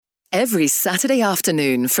every Saturday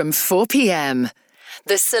afternoon from 4 p.m.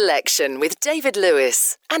 The Selection with David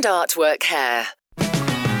Lewis and Artwork Hair.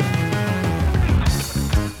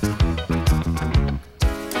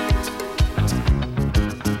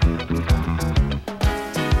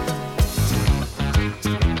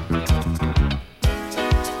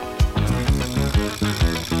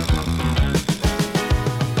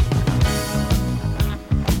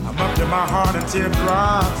 My heart and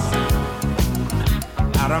teardrops,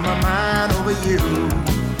 out of my mind over you.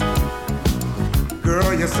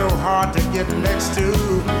 Girl, you're so hard to get next to,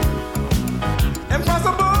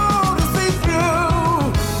 impossible to see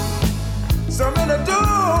through. So many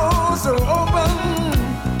doors are open,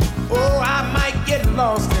 oh, I might get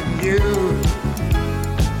lost in you.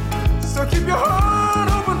 So keep your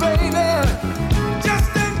heart open, baby,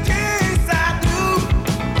 just in case I do.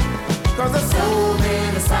 'Cause there's so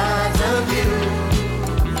many sides of you,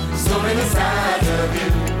 so many sides of you.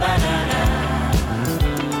 Ba-da-da.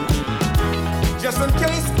 Just in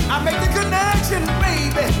case I make the connection,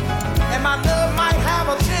 baby, and my love might have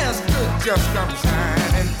a chance to just come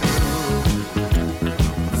shining through.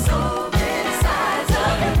 So many sides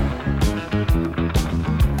of you.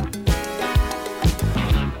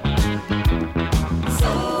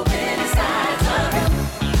 So many sides of you.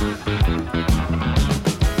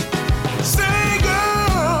 Say,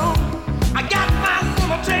 girl, I got my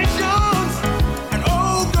limitations, and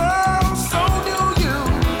oh, girl, so do you.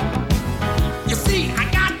 You see, I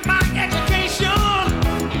got my education,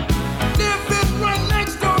 living right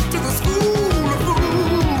next door to the school of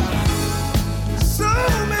rules. So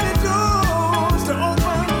many doors to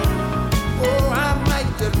open, oh, I might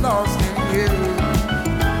get lost in you.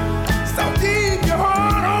 So keep your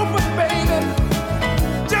heart open, baby,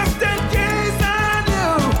 just in case I do.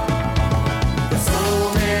 There's so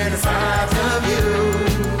many sides of you,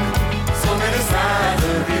 so many sides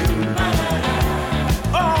of you.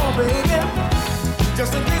 Oh, baby,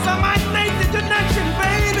 just in case I might make the connection,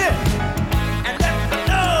 baby, and let the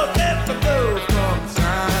love come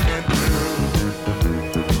shining through.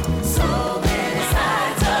 So many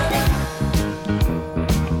sides of you.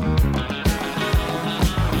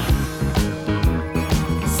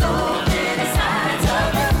 So many sides of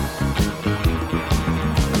you.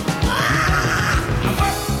 I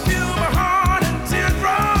must feel my heart and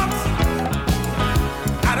teardrops,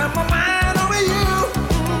 out of my mind over you.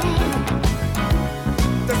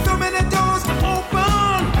 There's so many doors to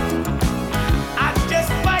open, I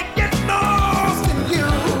just might get lost in you.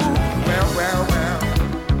 Well.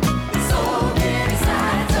 So many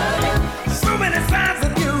sides of you. So many sides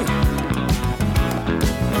of you.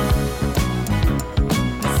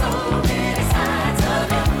 So many sides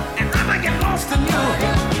of you. And I might get lost in you.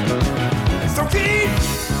 So keep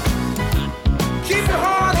your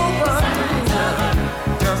heart open,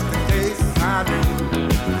 just in case I do.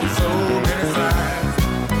 So many sides.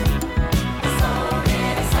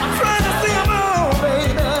 I'm trying to see 'em all,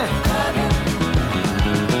 baby.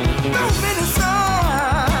 So many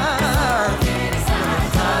sides.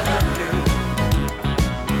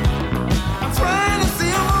 I'm trying to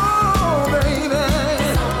see 'em all, baby.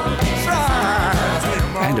 Try to see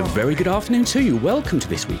 'em all. And a very good afternoon to you. Welcome to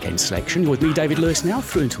this weekend's selection. You're with me, David Lewis, now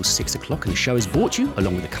through until 6 o'clock, and the show is brought to you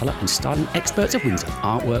along with the colour and styling experts of Windsor,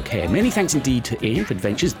 Artwork Hair. Many thanks indeed to Ian for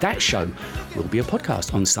Adventures. That show will be a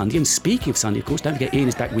podcast on Sunday. And speaking of Sunday, of course, don't forget Ian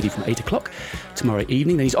is back with you from 8 o'clock tomorrow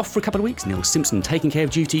evening. Then he's off for a couple of weeks. Neil Simpson taking care of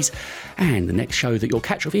duties. And the next show that you'll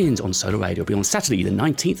catch of Ian's on Solar Radio will be on Saturday, the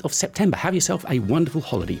 19th of September. Have yourself a wonderful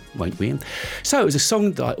holiday, won't we, Ian? So it was a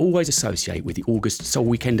song that I always associate with the August Soul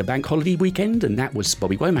Weekender bank holiday weekend, and that was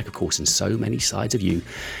Bobby Womack, of course, and So Many Sides of You.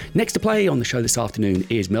 Next to play on the show this afternoon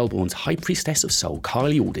is Melbourne's High Priestess of Soul,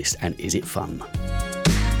 Kylie Aldis, and Is It Fun?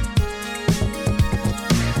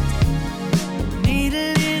 Need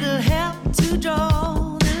a little help to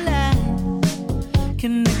draw the line,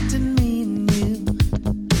 connecting me and you.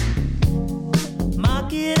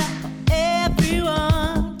 Mark it up for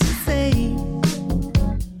everyone to see.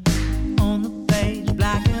 On the page,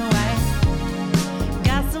 black and white.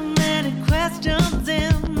 Got so many questions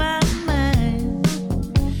in my mind.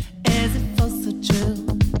 Is it for so true?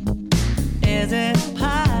 Is it a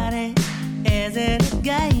party? Is it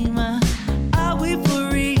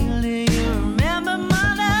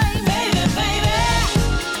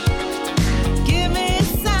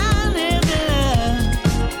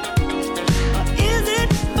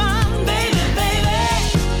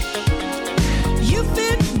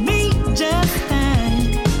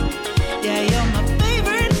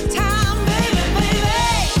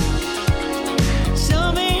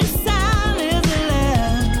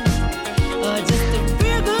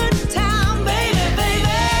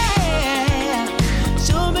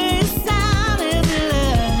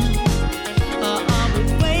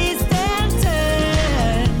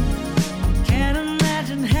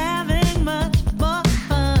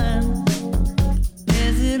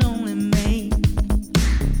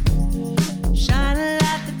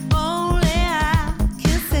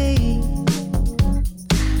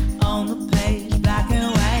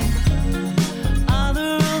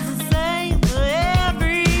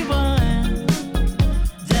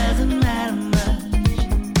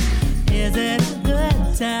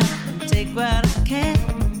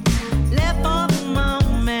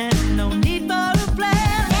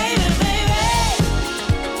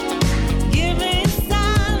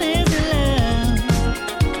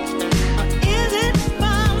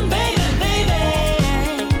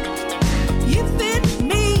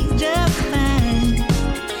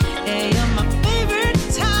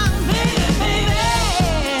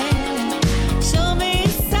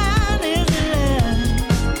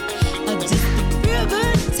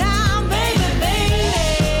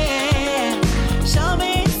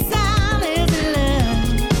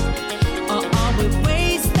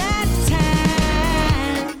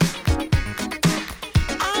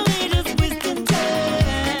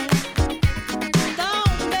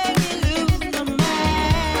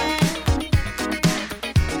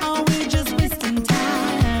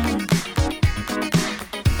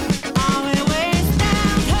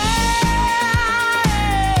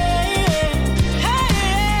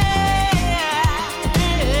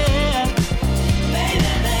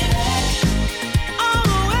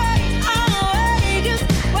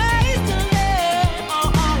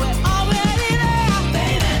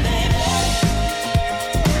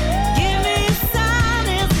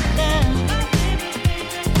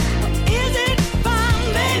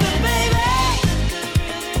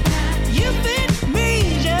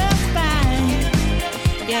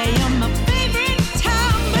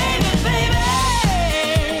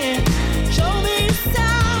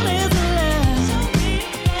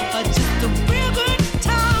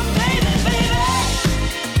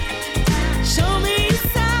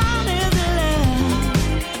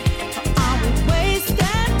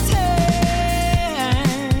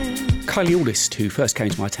Kylie Allist, who first came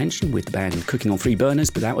to my attention with the band Cooking on Three Burners,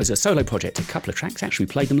 but that was a solo project, a couple of tracks. Actually,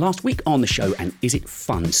 we played them last week on the show, and is it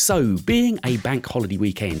fun? So, being a bank holiday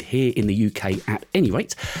weekend here in the UK at any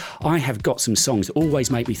rate, I have got some songs that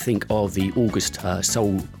always make me think of the August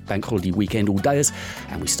Soul Bank Holiday Weekend all-dayers,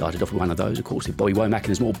 and we started off with one of those, of course, with Bobby Womack, and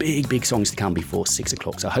there's more big songs to come before 6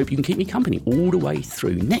 o'clock, so I hope you can keep me company all the way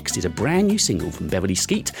through. Next is a brand new single from Beverly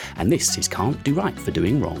Skeet, and this is Can't Do Right for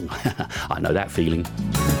Doing Wrong. I know that feeling.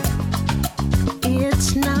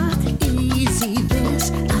 It's not easy,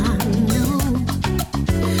 this I know.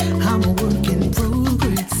 I'm a work in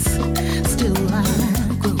progress, still I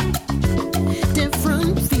grow.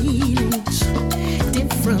 Different feelings,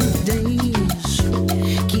 different days,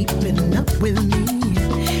 keeping up with me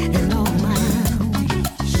in all my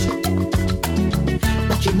ways.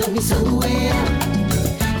 But you know me so well,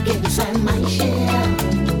 get inside my share,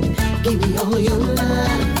 give me all your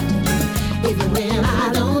love, even when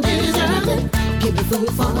I don't deserve it. Give me food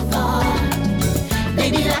for thought.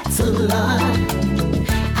 Baby, that's a lot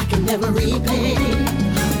I can never repay.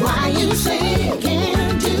 Why you say you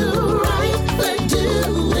can't do right but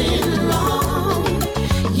doing wrong?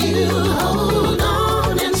 You hold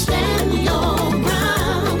on and stand your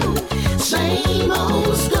ground. Same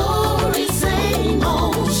old story, same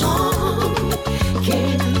old song.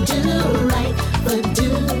 Can't do right but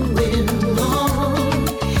doing wrong.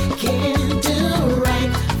 Can't do right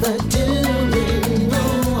but doing wrong.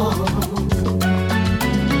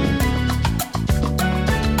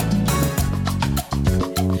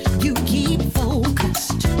 You keep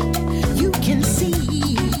focused, you can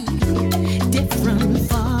see different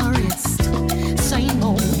forest, same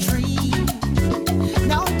old tree.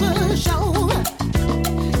 No push over,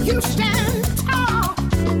 you stand tall,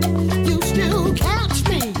 you still catch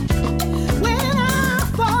me when I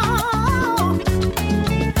fall.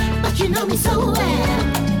 But you know me so well,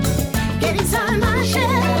 get inside my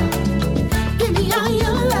shell, give me all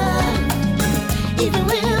your love, even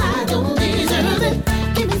when I don't deserve it.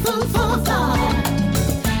 Give me food for thought,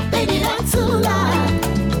 baby, that's a lie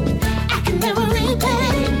I can never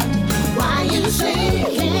repay. Why you say you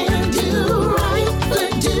can't do right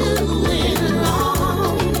but doing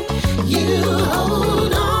wrong? You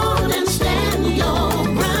hold on and stand your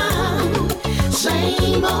ground.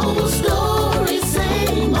 Same old story,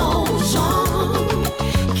 same old song.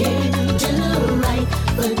 Can't do right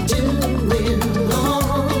but doing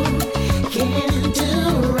wrong. Can't do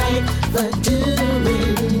right but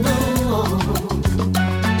doing wrong.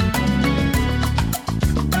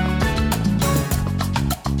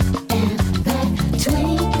 And that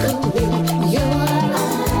twinkle in your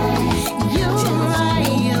eye, even though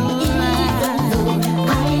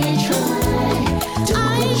I try to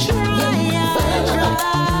push you further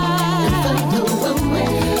and further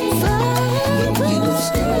away, yet you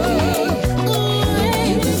stay, yet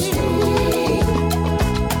you stay.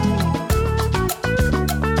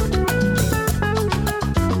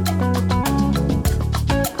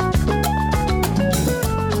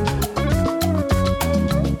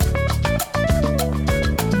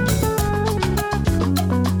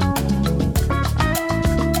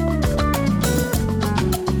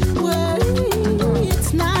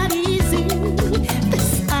 It's not easy, this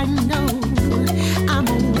I know. I'm a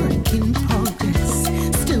work in progress,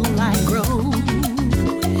 still I grow.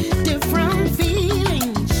 Different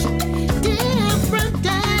feelings, different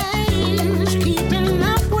days, keeping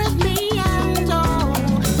up with me and all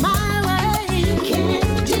my way.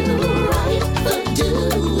 Can't do right but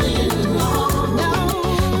doing wrong. No,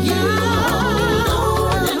 you hold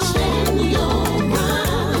on and stand your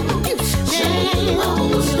ground. Same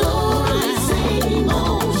old story, same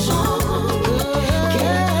old song.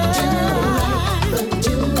 Can't do right but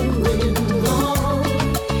doing wrong.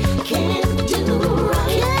 Can't do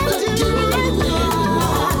right but doing wrong.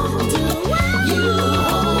 You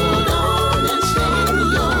hold on and stand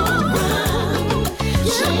your ground.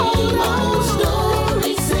 Same old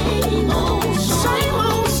story, same old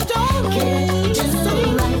song. Can't do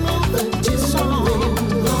right but doing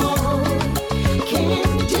wrong.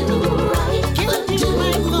 Can't do right but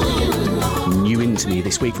doing wrong. New into me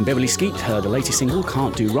this week from Beverly Skeet, the latest single,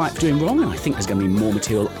 Can't Do Right for Doing Wrong, and I think there's going to be more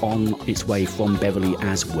material on its way from Beverly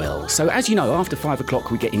as well. So as you know, after 5 o'clock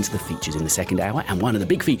we get into the features in the second hour, and one of the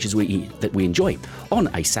big features that we enjoy on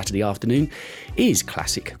a Saturday afternoon is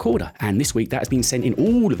Classic Corner, and this week that has been sent in,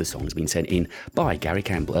 all of the songs have been sent in by Gary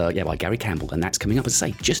Campbell, and that's coming up, as I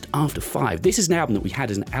say, just after 5. This is an album that we had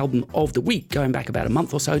as an album of the week, going back about a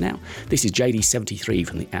month or so now. This is JD73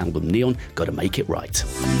 from the album Neon, Gotta Make It Right.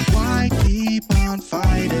 Why keep on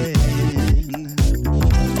fighting?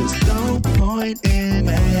 There's no point in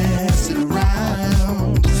messing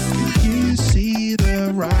around.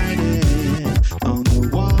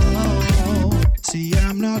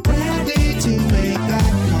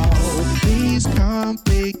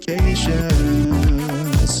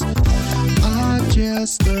 complications are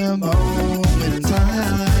just a moment in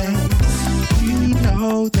time. You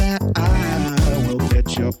know that I will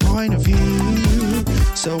get your point of view,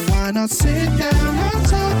 so why not sit down and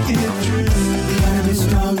talk it through? You gotta be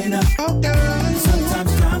strong enough. Oh girl,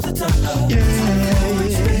 Sometimes times are tough. yeah,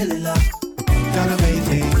 It's really love. gotta make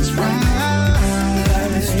things right. You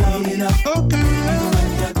gotta be strong enough. Oh girl,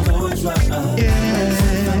 Let that go is right. yeah,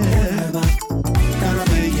 gotta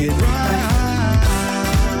make it right.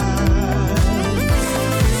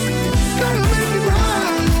 Gotta make it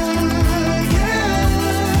right, yeah.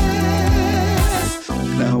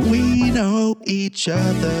 Now we know each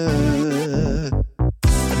other.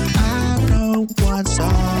 I know what's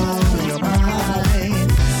on your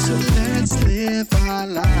mind. So let's live our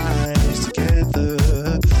lives together.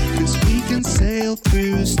 'Cause we can sail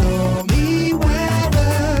through stormy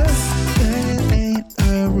weather. There ain't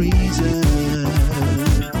a reason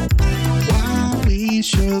why we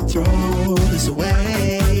should throw this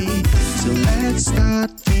away. So let's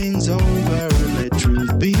start things over and let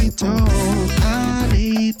truth be told. I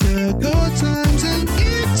need the good times and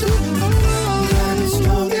you too. gotta be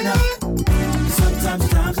strong enough. Sometimes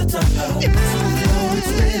times are tough.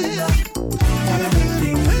 It's really love. Gotta make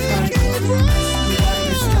things right. You gotta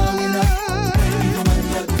be strong enough. Even when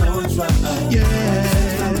that go is right.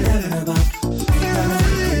 I'm living about. Gotta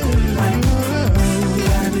make it right. You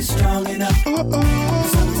gotta be strong enough.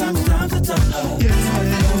 Sometimes times are tough.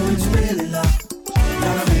 It's really love.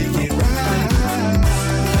 Gotta make it right.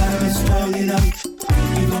 Gotta be strong enough.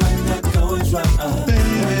 Even when that go is right. I'm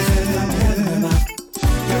living about.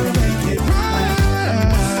 Gotta make it right.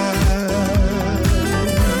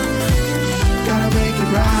 Gotta make it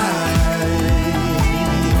right.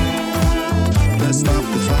 Let's stop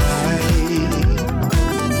the fight.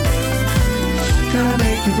 Gotta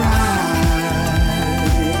make it right.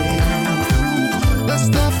 Let's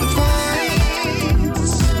stop the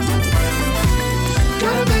fights.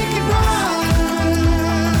 Gotta make it right.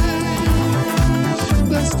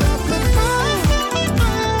 Let's stop the fights.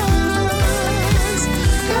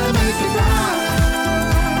 Gotta make it right.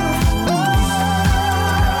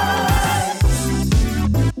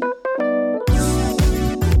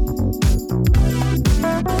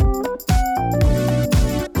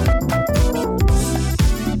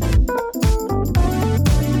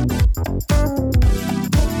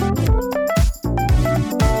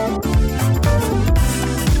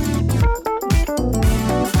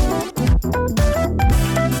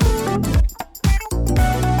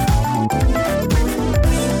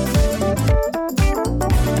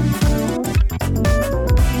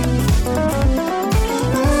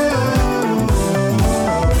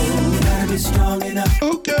 Gotta be strong enough.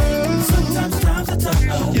 Oh girl, Sometimes times are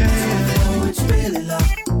tough. yeah, It's really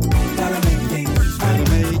love. Gotta make things right.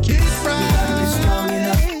 gotta make it Be strong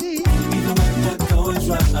enough. right. Even when that go is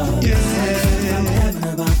right. Yeah, I'm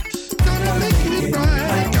living about. gotta make it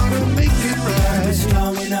right. Gotta make it Be right.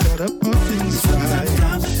 strong enough. Gotta put things Sometimes right.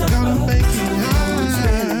 times are tough. Gotta make it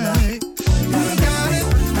right. You got it.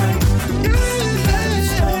 Be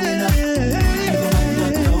strong enough. Even when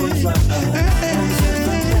that go is right.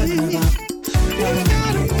 You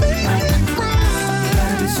gotta make it right.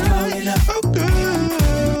 Gotta be strong enough. Oh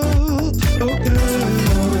girl,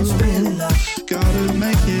 It's really love. gotta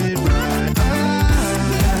make it right.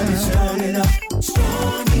 Gotta be strong enough.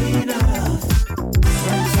 Strong enough.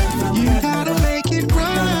 You gotta make it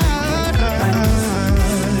right.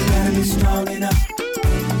 Gotta be strong enough.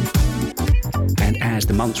 And as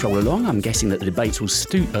the months roll along, I'm guessing that the debates will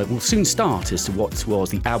soon start as to what was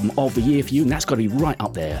the album of the year for you, and that's got to be right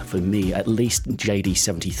up there for me, at least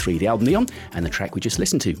JD73, the album Neon, and the track we just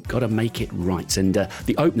listened to, Gotta Make It Right. And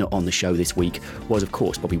the opener on the show this week was, of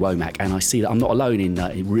course, Bobby Womack, and I see that I'm not alone in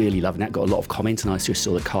really loving that. Got a lot of comments, and I just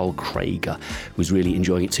saw that Carl Craig was really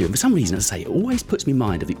enjoying it too. And for some reason, as I say, it always puts me in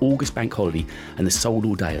mind of the August Bank Holiday and the Soul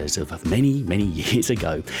All Dayers of many, many years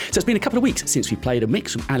ago. So it's been a couple of weeks since we played a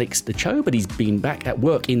mix from Alex the Cho, but he's been back at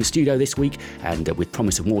work in the studio this week, and with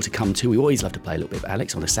promise of more to come too. We always love to play a little bit of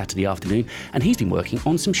Alex on a Saturday afternoon, and he's been working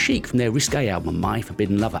on some Chic from their risque album, My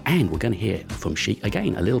Forbidden Lover, and we're going to hear from Chic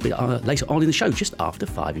again a little bit later on in the show, just after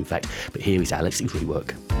 5 in fact. But here is Alex's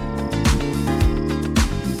rework.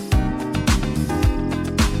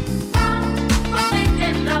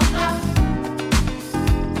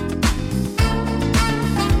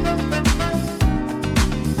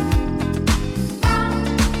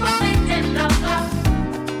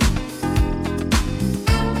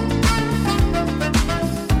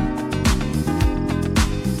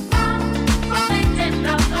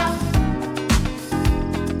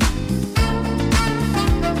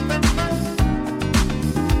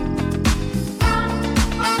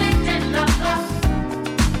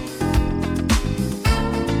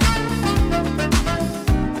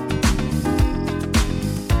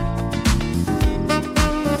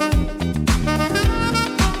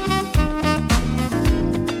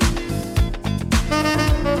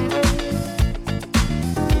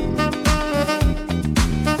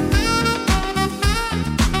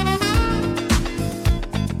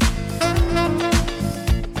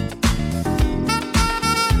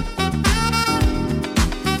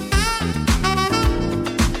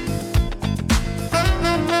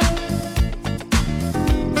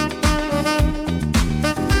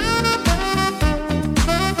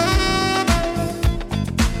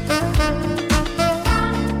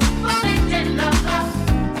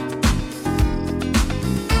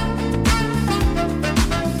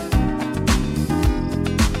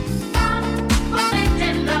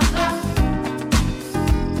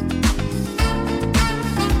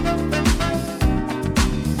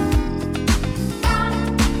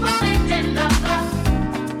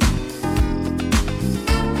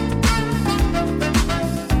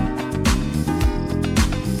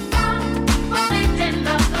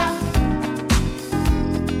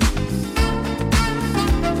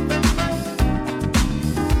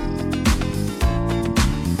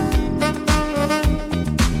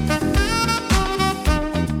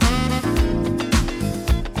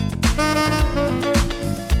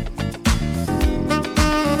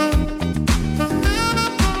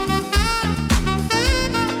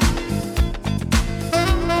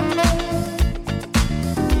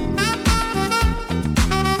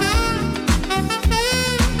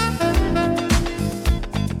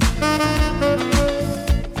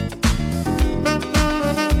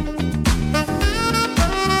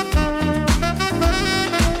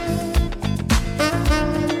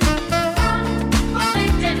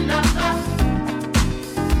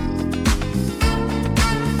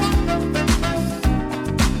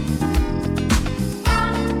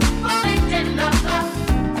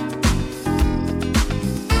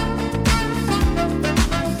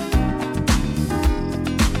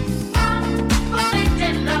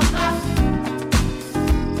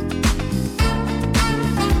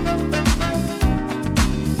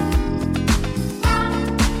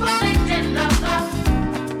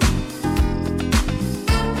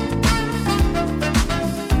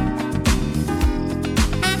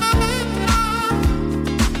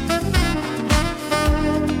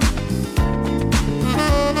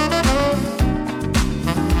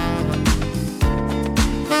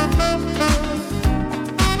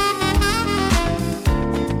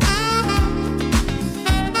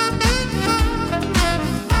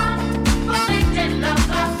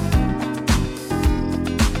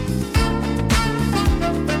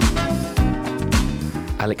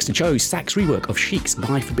 next, Joe's sax rework of Chic's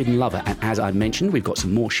My Forbidden Lover. And as I mentioned, we've got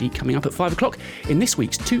some more Chic coming up at 5 o'clock in this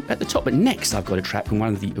week's Two at the Top. But next, I've got a track from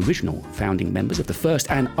one of the original founding members of the first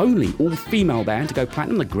and only all-female band to go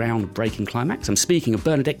platinum, the groundbreaking Climax. I'm speaking of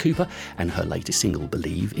Bernadette Cooper and her latest single,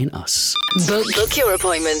 Believe in Us. Book your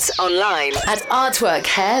appointments online at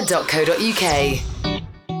artworkhair.co.uk.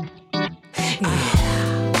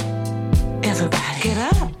 Everybody get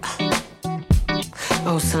up.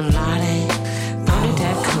 Oh, somebody,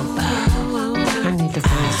 Bernadette Cooper. I need to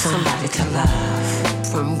find somebody to love.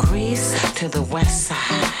 From Greece to the west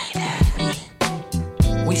side,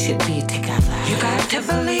 we should be together. You got to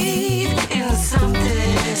believe in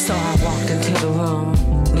something. So I walked into the room,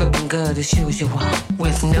 looking good as usual,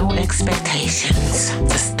 with no expectations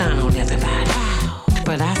to stun on everybody.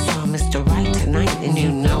 But I saw Mr. Right tonight, and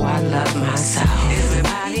you know I love myself.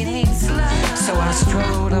 Everybody needs love. So I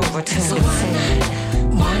strolled over to him and said,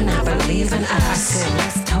 why not believe in us? I said,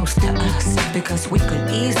 let's toast to us, because we could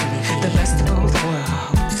easily be the best of both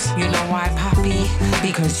worlds. You know why, Poppy?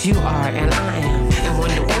 Because you are and I am. And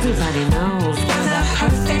when everybody knows we're the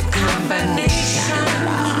perfect combination.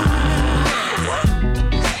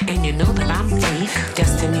 And you know that I'm fake.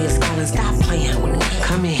 Destiny is gonna stop playing with me.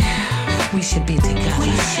 Come here. We should be together.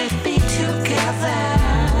 We should be together.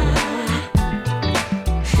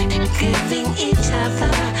 Giving each other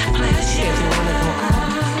pleasure. If you wanna go up,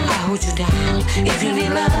 I'll hold you down. If you need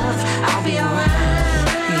love, I'll be around.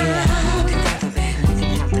 Yeah, together, baby, we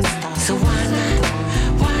can have this stuff. So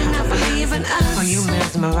why not believe in us? Are you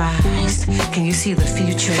mesmerized? Can you see the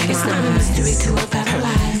future in It's not a mystery to a better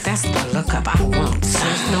life. That's the lookup I want. So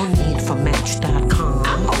there's no need for Match.com.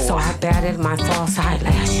 So I batted my false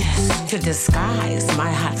eyelashes to disguise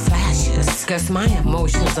my hot flashes. Cause my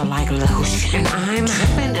emotions are like lotion, and I'm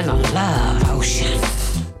dripping in a love ocean.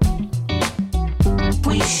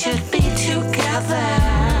 We should be together,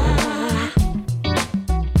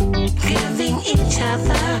 giving each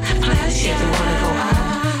other pleasure. If you wanna go up,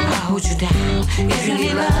 I'll hold you down. If you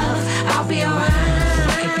need love, I'll be around.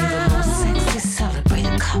 We could be the most sexy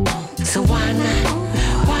celebrated couple. So why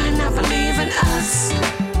not believe in us?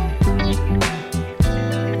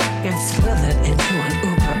 And slithered into an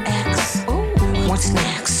Uber X. Ooh, what's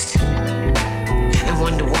next? And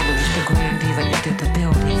Wonder Woman, the Grand Diva, entered the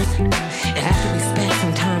building. And after we spent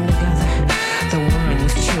some time together, the wine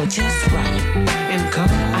was chilled just right. And girl,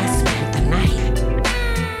 I spent the night.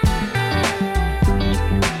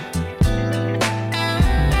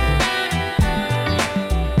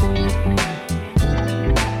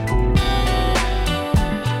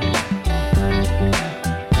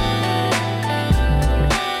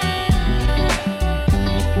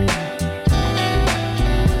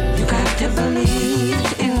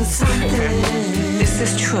 This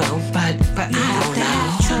is true, but I don't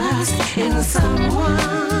know. Trust in someone.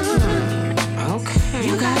 Okay.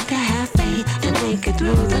 You got to have faith to make it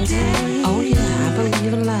through the day. Oh yeah, I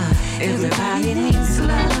believe in love. Everybody needs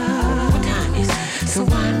love. What time is it? So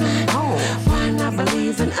why not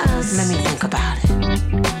believe in us? Let me think about it.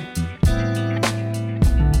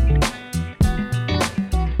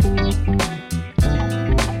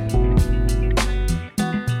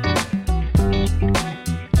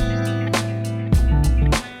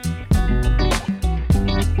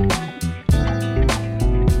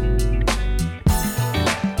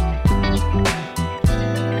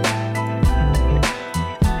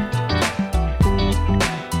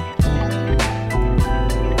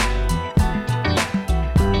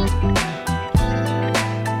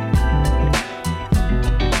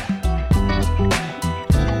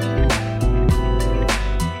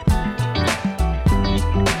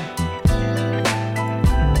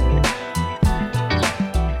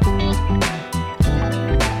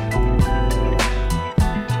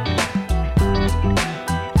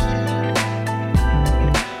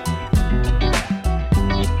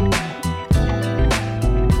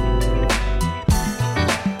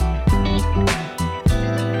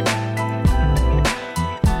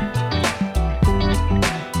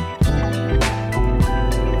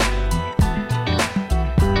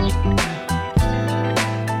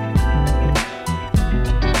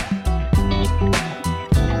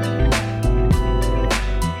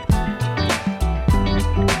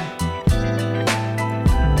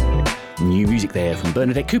 music there from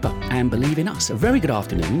Bernadette Cooper and Believe in Us. A very good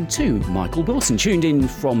afternoon to Michael Wilson, tuned in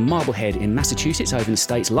from Marblehead in Massachusetts, over in the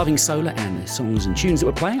States, loving solar and the songs and tunes that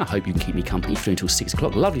we're playing. I hope you can keep me company through until 6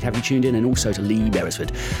 o'clock. Lovely to have you tuned in, and also to Lee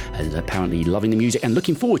Beresford, and apparently loving the music and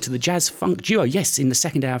looking forward to the jazz funk duo. Yes, in the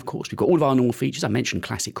second hour, of course, we've got all of our normal features. I mentioned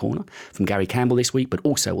Classic Corner from Gary Campbell this week, but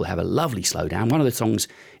also we'll have a lovely slowdown. One of the songs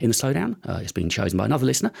in the slowdown is being chosen by another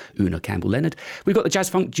listener, Una Campbell-Leonard. We've got the jazz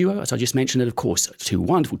funk duo, as I just mentioned, and of course, two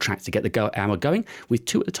wonderful tracks to get the hour going, with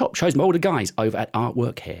two at the top, chosen by all the guys over at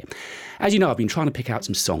Artwork Hair. As you know, I've been trying to pick out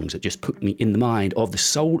some songs that just put me in the mind of the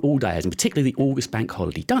soul all dayers, and particularly the August bank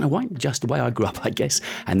holiday. Don't know why, just the way I grew up, I guess.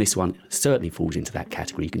 And this one certainly falls into that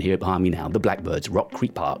category. You can hear it behind me now, the Blackbyrds, Rock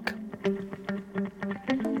Creek Park.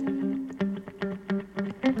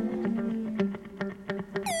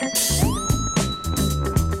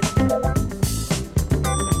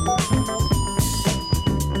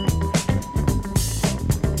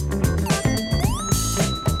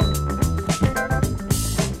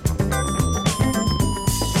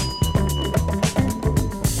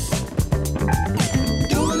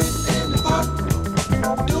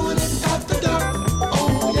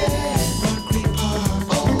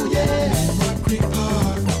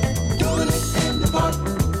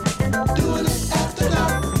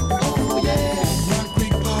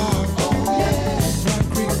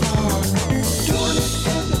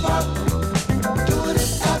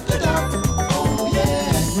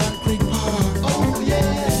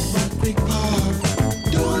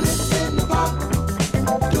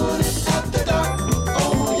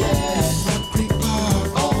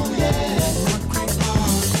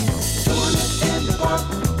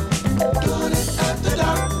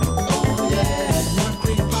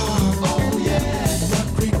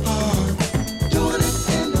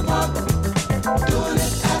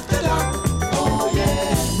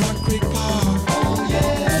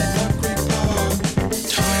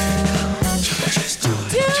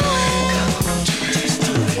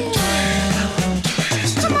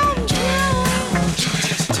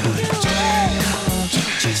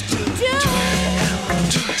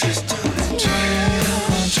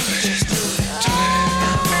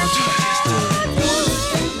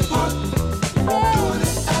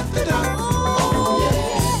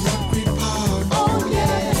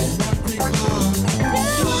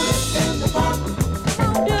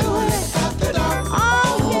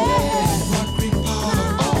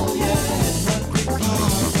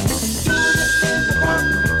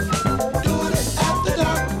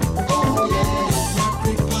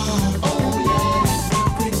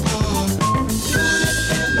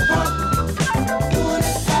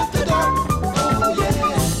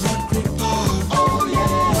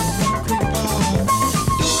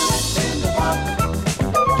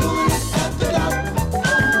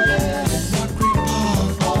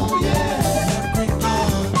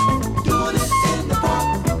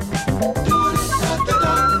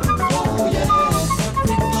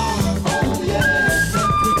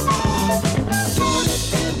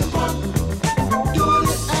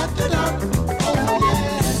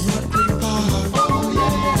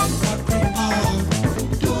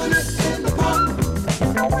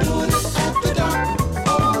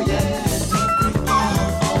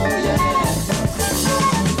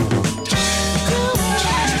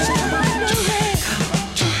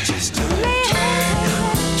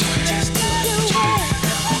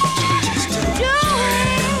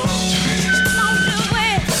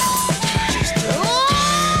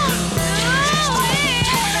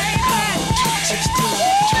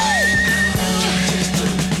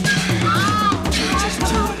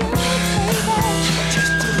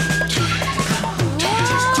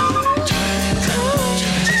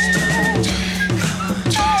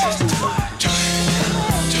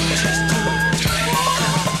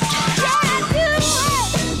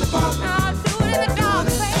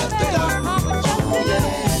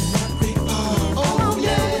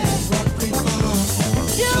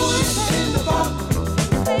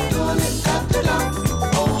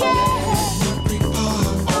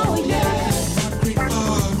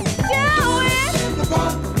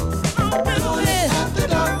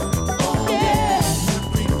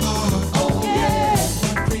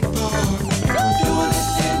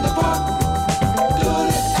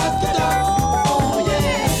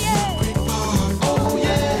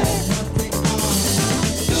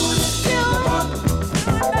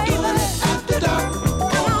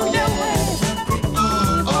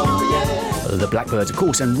 The Blackbirds, of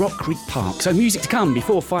course, and Rock Creek Park. So music to come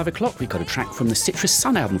before 5 o'clock. We've got a track from the Citrus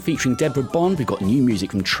Sun album featuring Deborah Bond. We've got new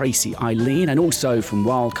music from Tracy Eileen and also from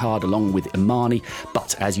Wildcard along with Imani.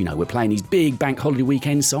 But as you know, we're playing these big bank holiday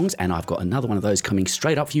weekend songs, and I've got another one of those coming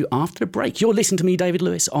straight up for you after the break. You're listening to me, David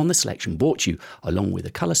Lewis, on The Selection, brought to you along with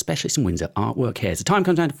the colour specialist in Windsor, Artwork Hairs. The time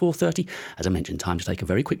comes down to 4:30. As I mentioned, time to take a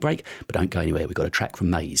very quick break, but don't go anywhere. We've got a track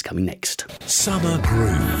from Maze coming next. Summer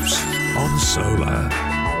Grooves on Solar.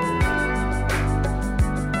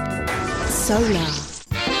 Solar.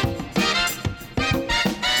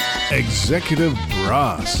 Executive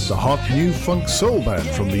Brass, a hot new funk soul band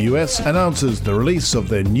from the US, announces the release of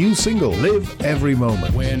their new single, Live Every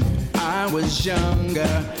Moment. When I was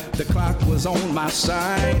younger, the clock was on my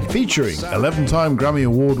side. Featuring 11-time Grammy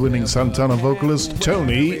Award-winning Santana vocalist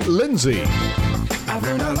Tony Lindsay. I've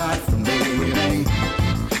learned a lot from living,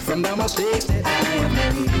 from the mistakes that I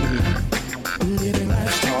have made. Living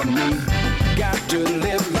life's taught me, got to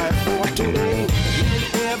live life for today.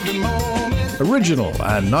 Every moment. Original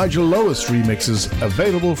and Nigel Lowis remixes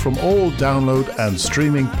available from all download and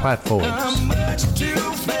streaming platforms.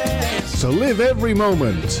 So live every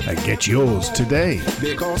moment and get yours today.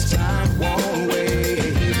 Because time won't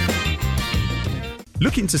wait.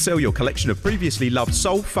 Looking to sell your collection of previously loved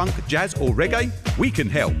soul, funk, jazz or reggae? We can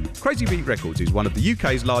help. Crazy Beat Records is one of the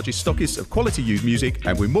UK's largest stockists of quality used music,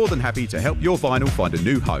 and we're more than happy to help your vinyl find a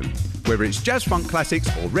new home. Whether it's jazz funk classics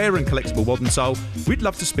or rare and collectible modern soul, we'd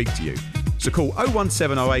love to speak to you. So call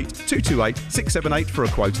 01708 228 678 for a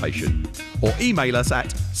quotation, or email us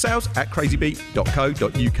at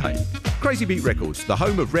sales@crazybeat.co.uk. Crazy Beat Records, the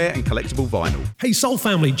home of rare and collectible vinyl. Hey Soul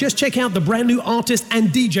family, just check out the brand new artist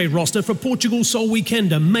and DJ roster for Portugal Soul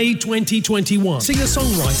Weekender, May 2021.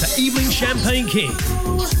 Singer-songwriter Evelyn Champagne King.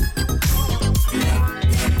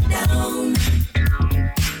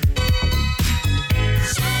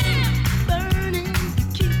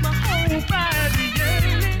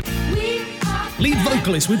 Lead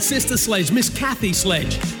vocalist with Sister Sledge, Miss Kathy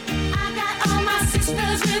Sledge. I got all my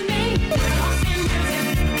sisters with me.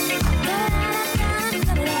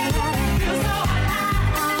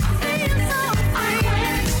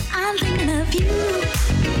 I'm thinking of you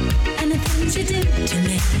and the things you do to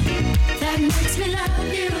me that makes me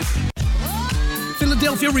love you.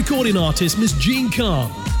 Philadelphia recording artist Miss Jean Carr.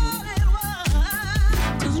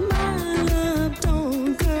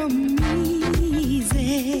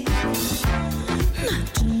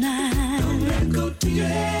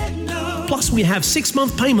 Plus, we have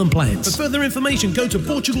 6-month payment plans. For further information, go to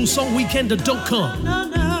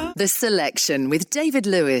portugalsoulweekender.com. The Selection with David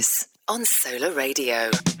Lewis on Solar Radio.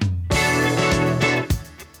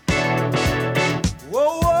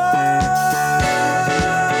 Whoa, whoa.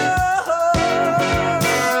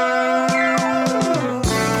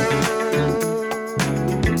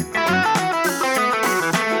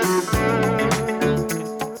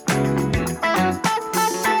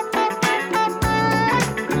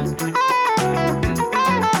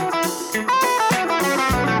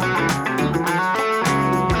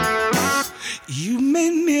 You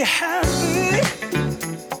made me happy.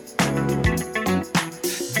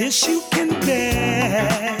 This you can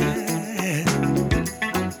bear.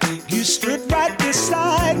 You stood right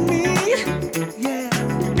beside me, yeah,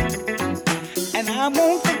 and I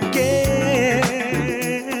won't forget.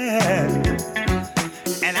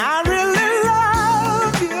 And I really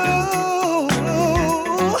love you.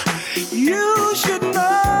 You should know.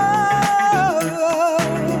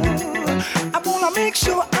 I wanna make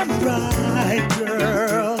sure I'm right,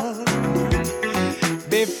 girl,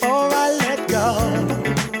 before I let go.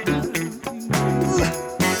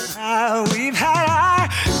 We've had our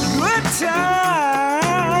good time.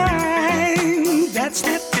 That's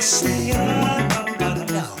not to say no.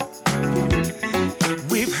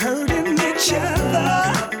 We've hurting each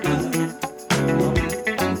other.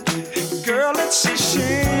 Girl, it's a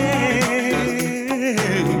shame.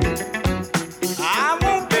 I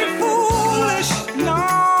won't be foolish, no.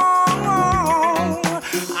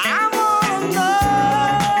 I wanna know.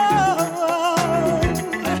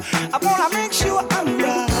 I wanna make sure I'm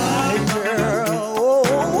right,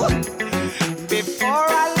 girl, before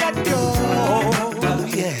I let go.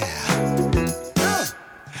 Yeah.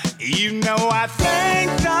 You know I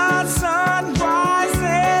think the sun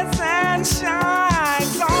rises and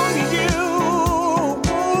shines on you.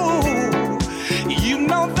 You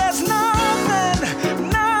know there's nothing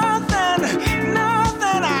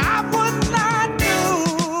I would not do.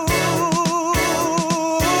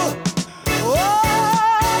 Oh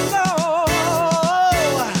no,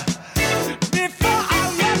 before I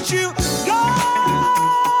let you go.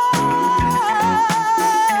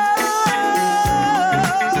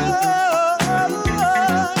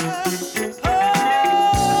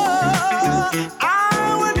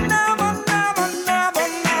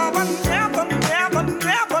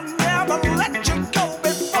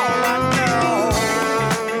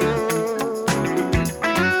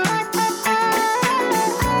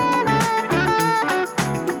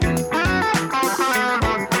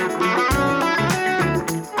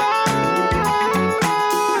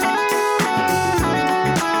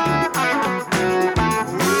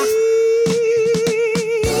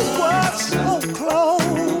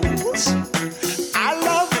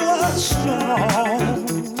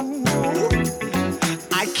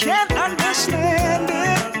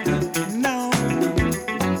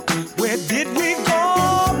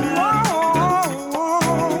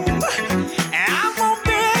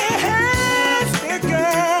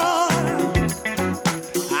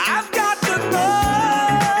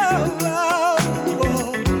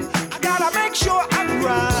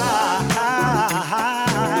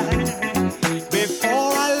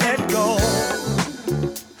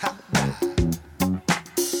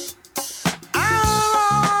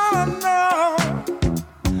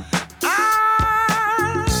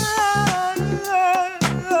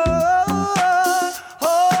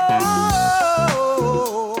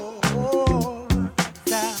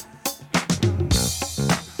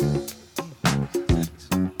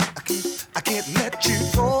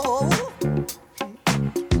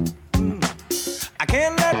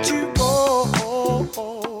 can't let you go.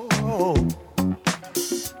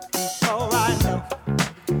 It's all right now.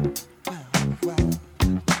 Well.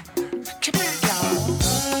 Come here, y'all.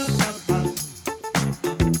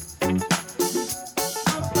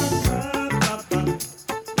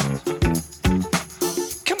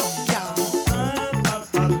 Come on, y'all.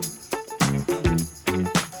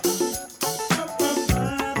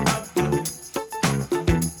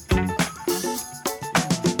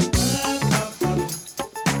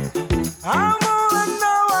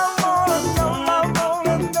 I'm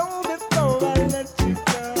gonna know before I let you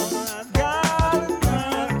go. I've got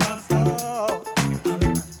enough soul.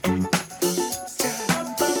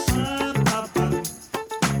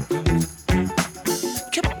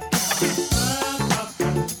 Come on.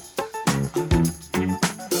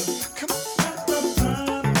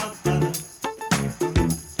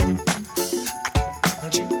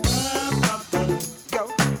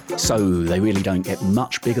 So they really don't get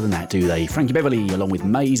much bigger than that, do they? Frankie Beverly, along with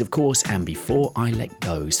Maze, of course, and Before I Let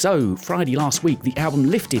Go. So Friday last week, the album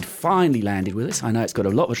Lifted finally landed with us. I know it's got a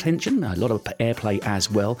lot of attention, a lot of airplay as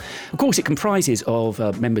well. Of course, it comprises of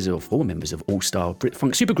former members of all-star Brit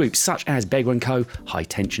funk supergroups such as Beggar & Co, High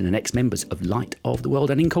Tension, and ex-members of Light of the World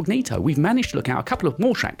and Incognito. We've managed to look out a couple of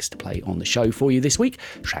more tracks to play on the show for you this week,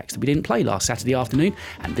 tracks that we didn't play last Saturday afternoon,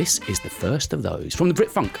 and this is the first of those from the Brit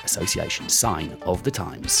Funk Association, Sign of the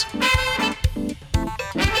Times.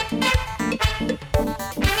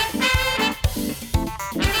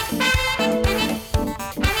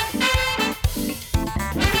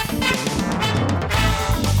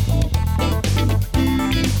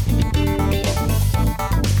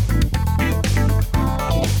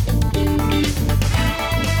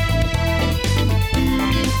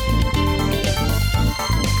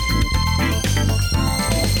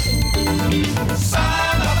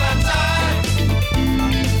 Sign of the times.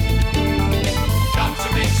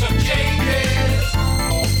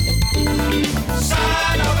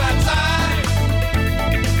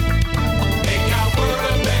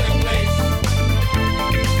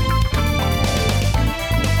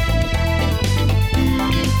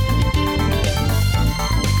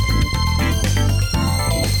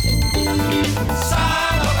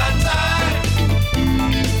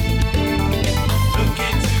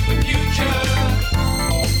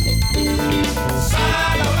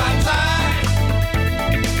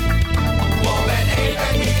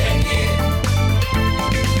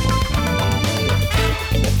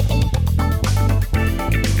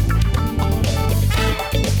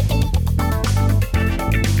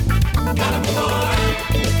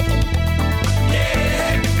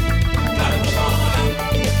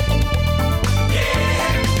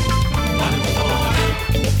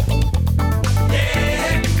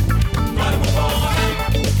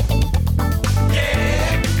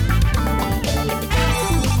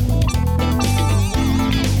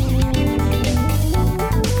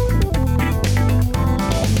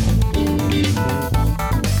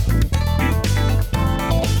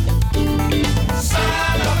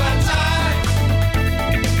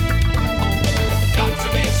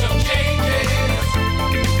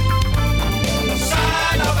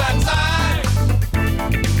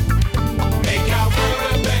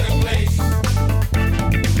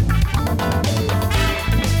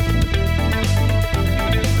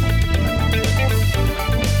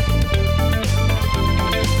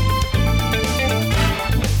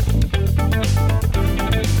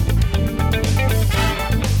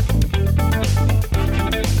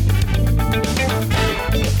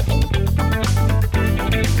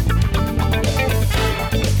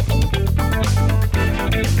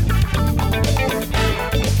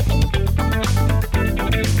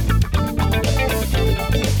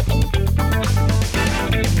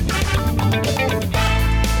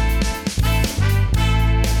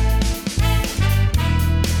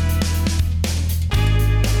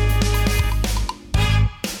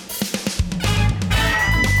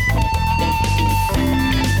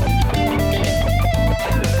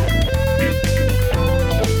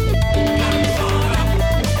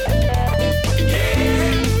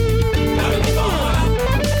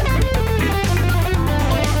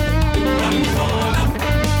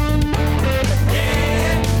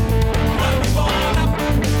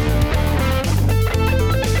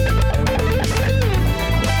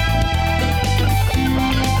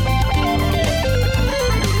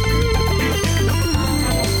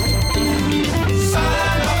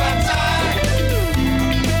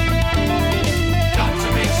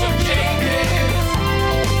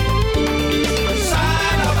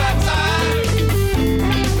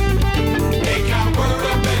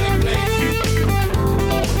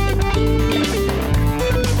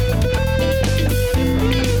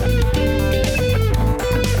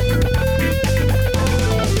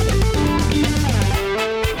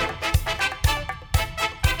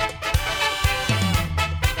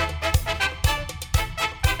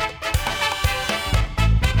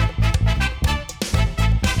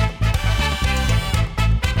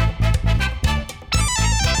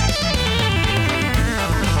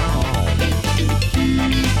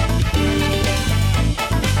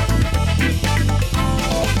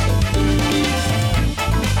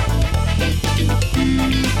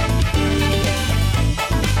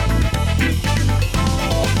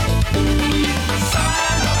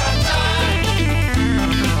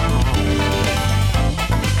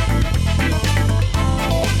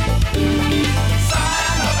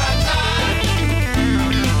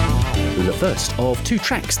 first of two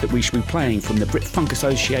tracks that we should be playing from the Brit Funk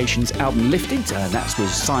Association's album Lifted. That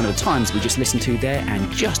was Sign of the Times we just listened to there,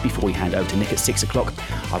 and just before we hand over to Nick at 6 o'clock,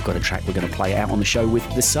 I've got a track we're going to play out on the show with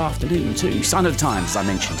this afternoon too. Sign of the Times, as I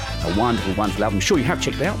mentioned, a wonderful, wonderful album. I'm sure you have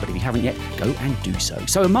checked it out, but if you haven't yet, go and do so.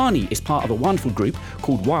 So Omani is part of a wonderful group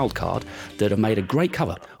called Wildcard that have made a great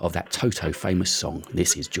cover of that Toto famous song.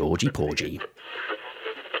 This is Georgie Porgy.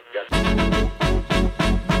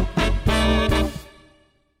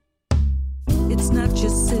 It's not your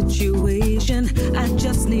situation, I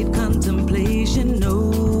just need contemplation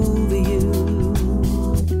over you.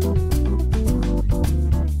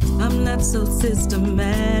 I'm not so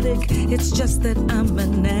systematic, it's just that I'm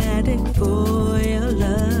an addict for your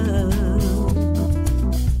love.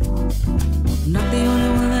 Not the only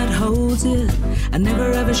one that holds you, I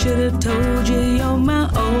never ever should have told you you're my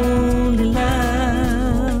only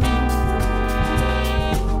love.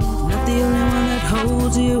 Not the only one that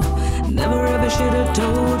holds you, never ever should have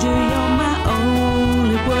told you you're my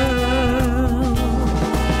only world.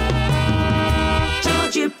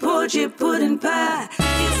 Georgie Porgy pudding pie,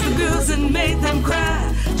 kiss the girls and made them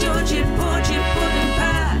cry. Georgie Porgy pudding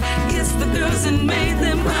pie, kiss the girls and made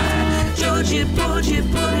them cry. Georgie Porgy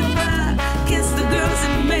pudding pie, kiss the girls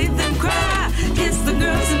and made them cry. Kiss the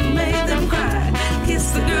girls and made them cry.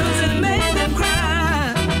 Kiss the girls and made them cry.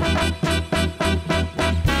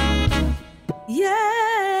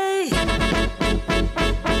 Yay!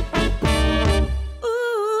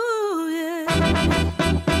 Ooh, yeah.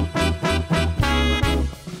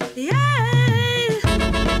 Yay!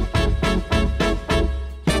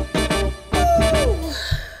 Ooh.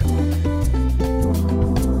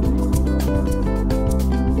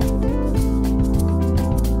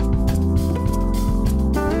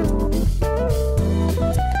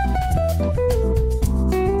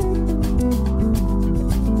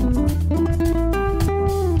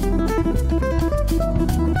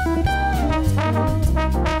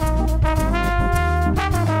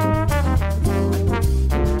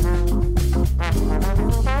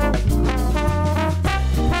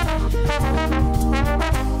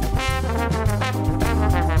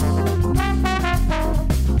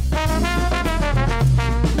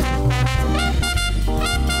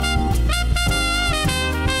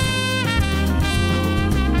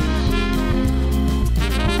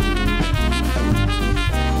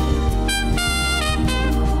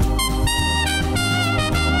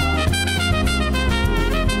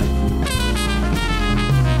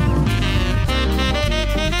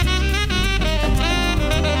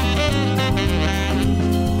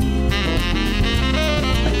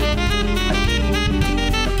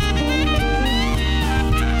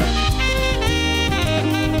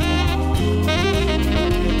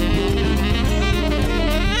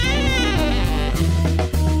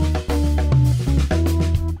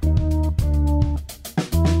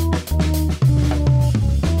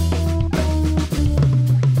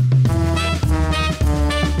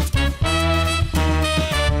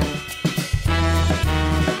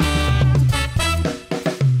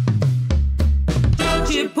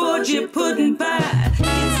 Georgie pudding pie,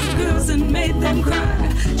 kiss the girls and made them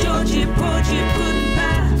cry. Georgie Porgy pudding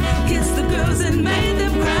pie, kiss the girls and made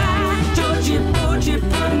them cry. Georgie Porgy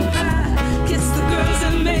pudding pie, kiss the girls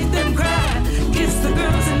and made them cry. Kiss the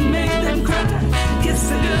girls and made them cry. Kiss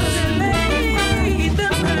the girls and made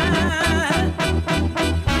them cry.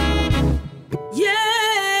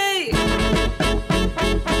 Yay!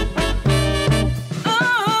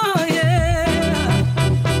 Oh yeah!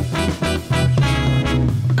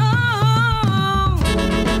 Oh yeah!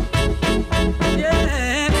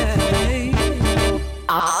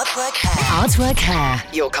 Artwork Hair. Artwork Hair.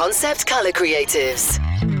 Your concept colour creatives.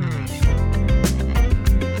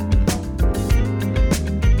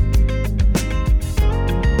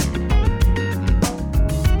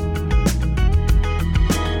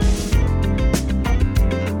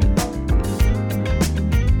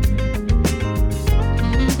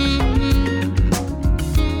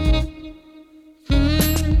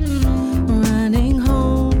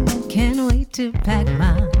 To pack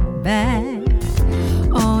my bag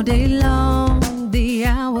all day long, the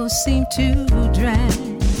hours seem to drag.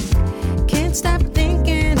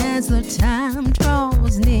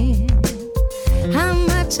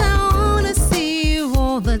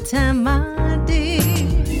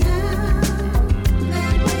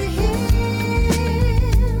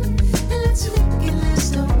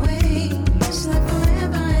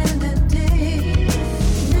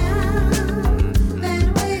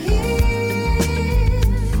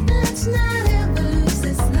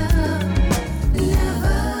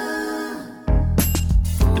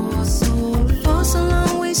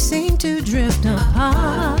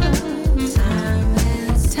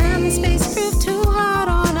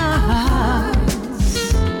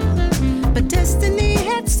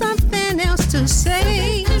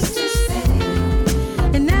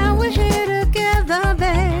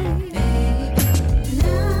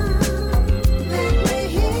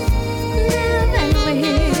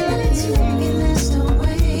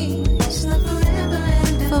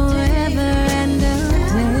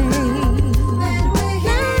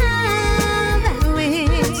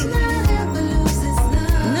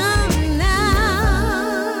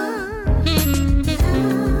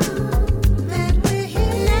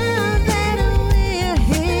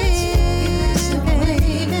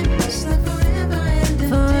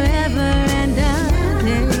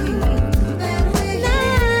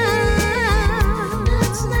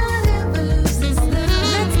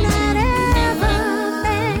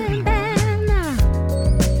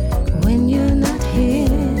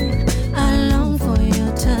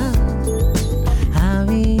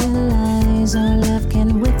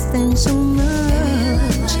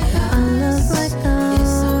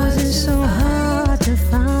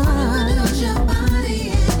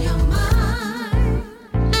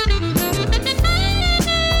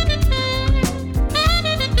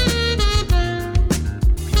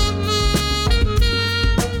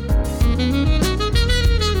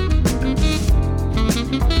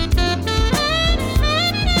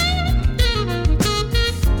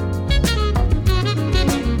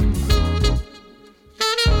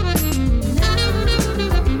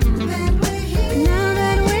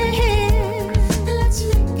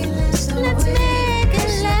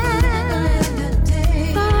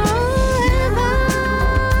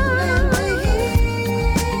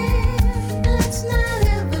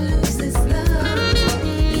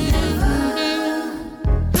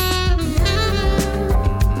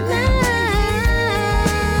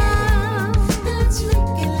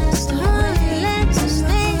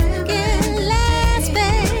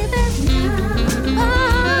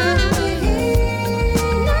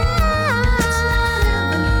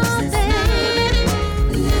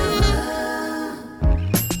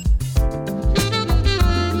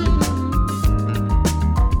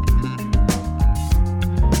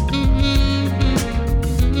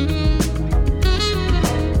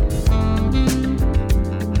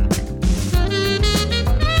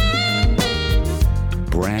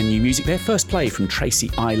 music there. First play from Tracy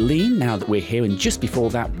Eileen, Now That We're Here, and just before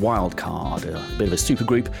that, Wildcard, a bit of a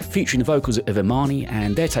supergroup featuring the vocals of Imani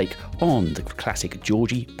and their take on the classic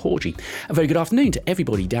Georgie Porgy. A very good afternoon to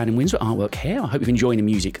everybody down in Windsor at Artwork Hair. I hope you're enjoying the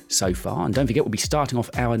music so far, and don't forget we'll be starting off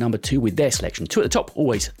hour number 2 with their selection. 2 at the top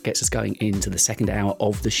always gets us going into the second hour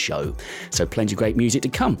of the show, so plenty of great music to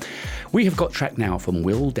come. We have got track now from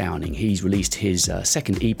Will Downing. He's released his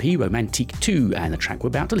second EP, Romantique 2, and the track we're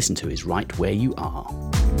about to listen to is Right Where You Are.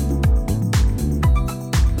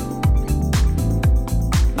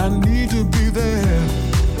 I need to be there.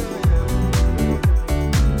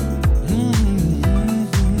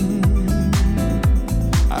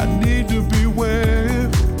 I need to be where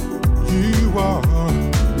you are.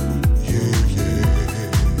 Yeah, yeah.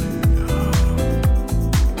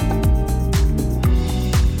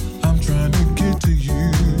 I'm trying to get to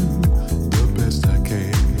you the best I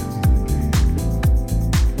can.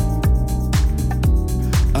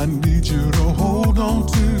 I need you to hold on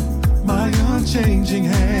to my unchanging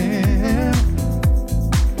hand.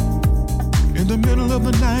 In the middle of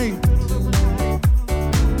the night,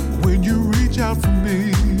 when you reach out for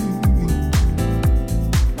me,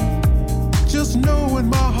 just know in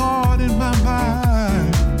my heart, in my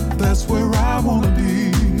mind, that's where I wanna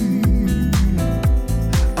be.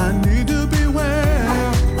 I need to be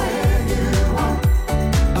where you are.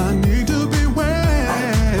 I need to be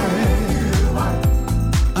where you are.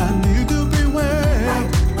 I need to be where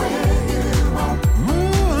you are.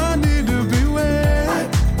 Ooh, I need to be where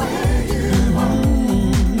you are.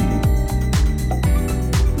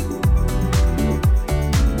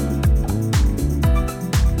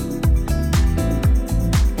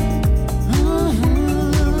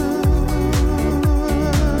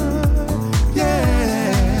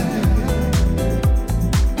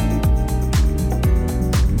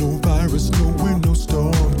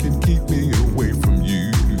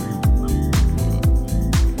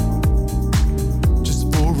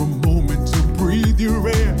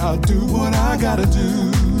 I'll do what I gotta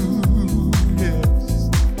do. Yes.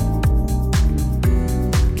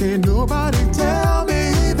 Can't nobody tell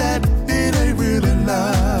me that it ain't really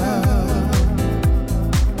love.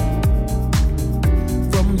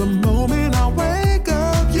 From the moment I wake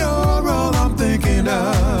up, you're all I'm thinking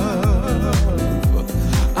of.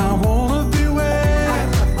 I wanna be where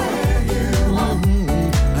you are.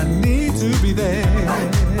 I need to be there.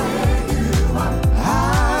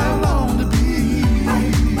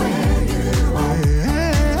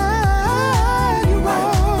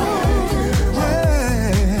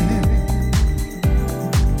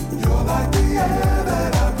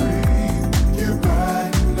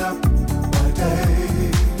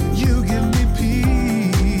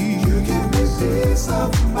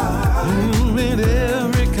 In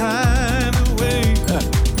every kind of way,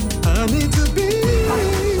 I need to be.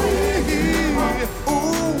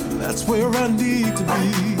 Oh, that's where I need to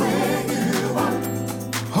be.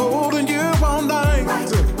 Holding you all night.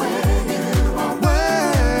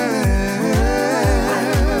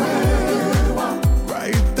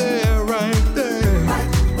 Right there, right there.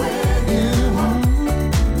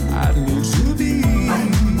 I need to be.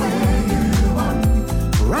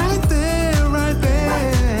 Right there, right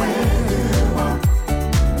there.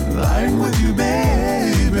 Lying with you,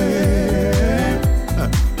 baby.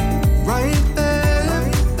 Right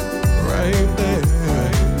there, right there,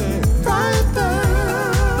 right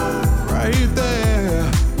there, right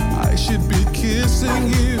there. I should be kissing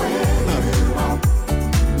you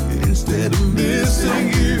instead of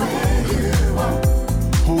missing you.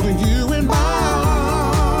 Holding you in my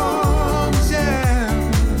arms, yeah.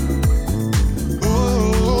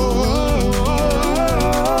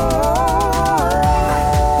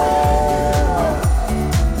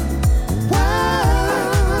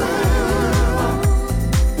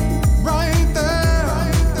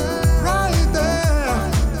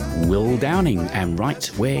 Downing and Right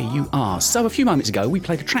Where You Are. So a few moments ago we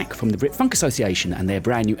played a track from the Brit Funk Association and their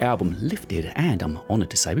brand new album Lifted, and I'm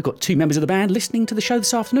honoured to say we've got 2 members of the band listening to the show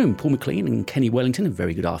this afternoon, Paul McLean and Kenny Wellington. A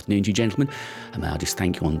very good afternoon to you gentlemen, and I'll just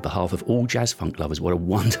thank you on behalf of all jazz funk lovers. What a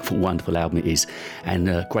wonderful, wonderful album it is, and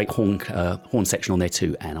a great horn section on there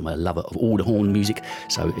too, and I'm a lover of all the horn music,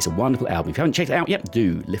 so it's a wonderful album. If you haven't checked it out yet,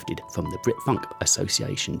 do. Lifted from the Brit Funk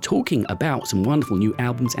Association. Talking about some wonderful new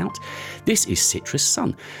albums out, this is Citrus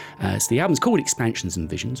Sun. So the album's called Expansions and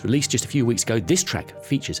Visions, released just a few weeks ago. This track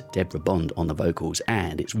features Deborah Bond on the vocals,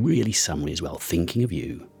 and it's really summery as well, Thinking of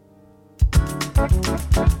You.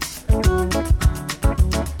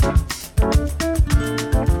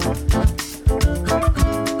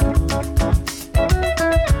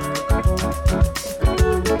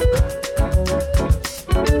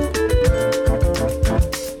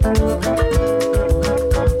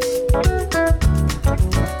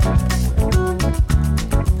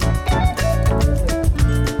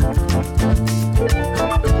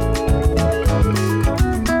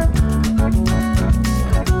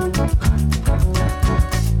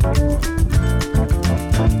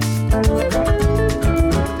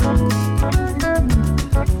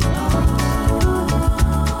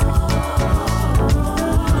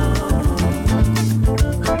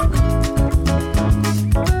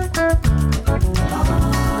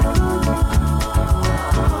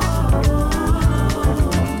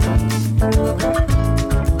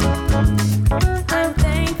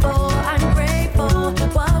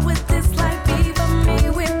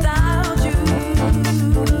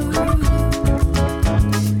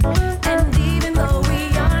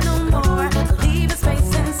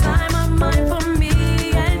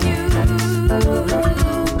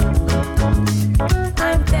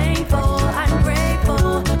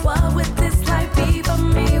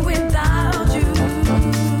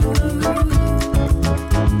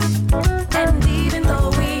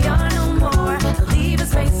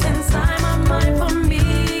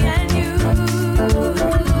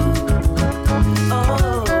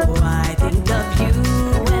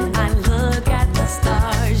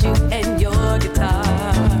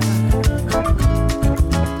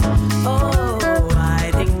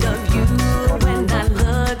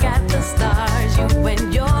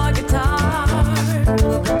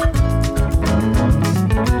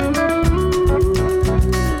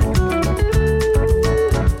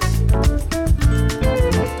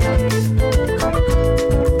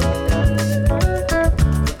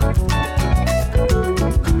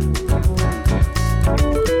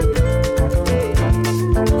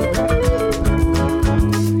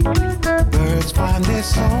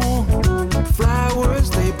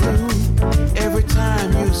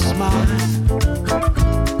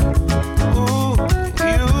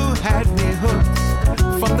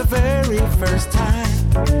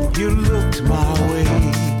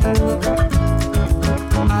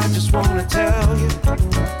 tell you.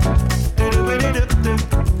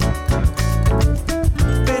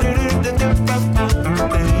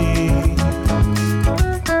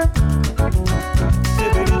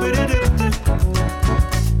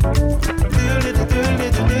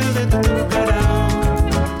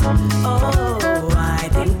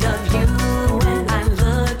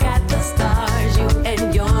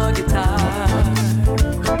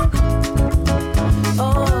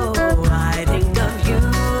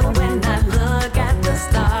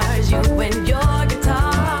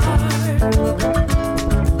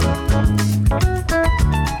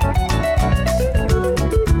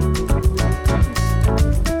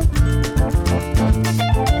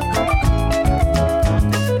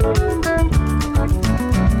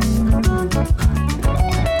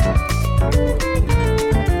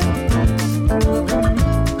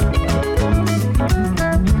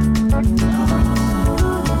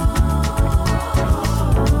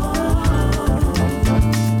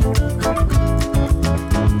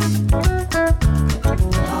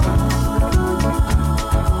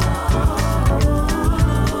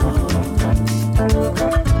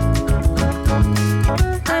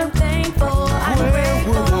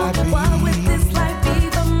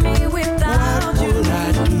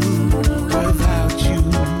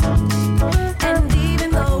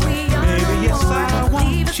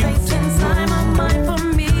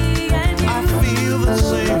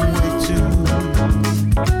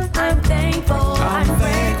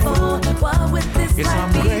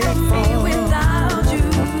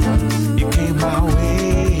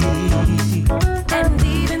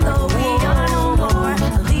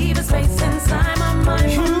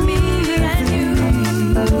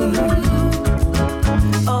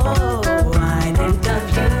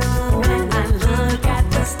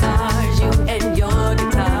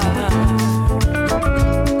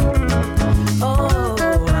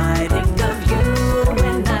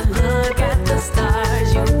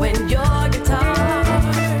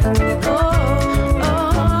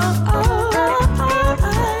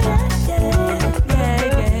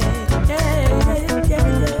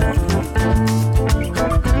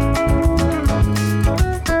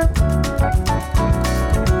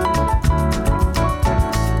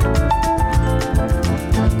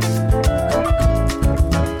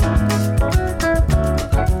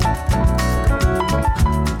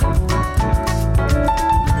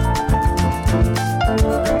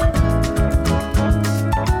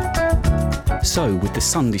 So, with the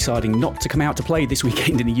sun deciding not to come out to play this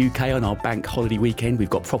weekend in the UK on our bank holiday weekend, we've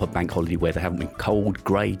got proper bank holiday weather, haven't we? Cold,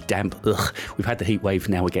 grey, damp, ugh. We've had the heat wave,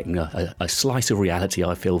 now we're getting a slice of reality,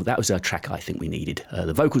 I feel. That was a track I think we needed.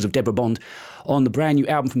 The vocals of Deborah Bond on the brand new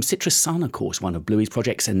album from Citrus Sun, of course, one of Bluey's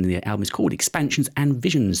projects, and the album is called Expansions and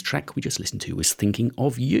Visions. Track we just listened to was Thinking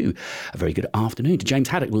of You. A very good afternoon to James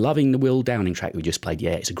Haddock, loving the Will Downing track we just played.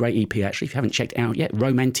 Yeah, it's a great EP actually. If you haven't checked it out yet,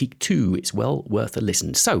 Romantique 2, it's well worth a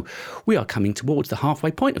listen. So, we are coming towards the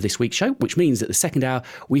halfway point of this week's show, which means that the second hour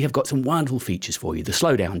we have got some wonderful features for you. The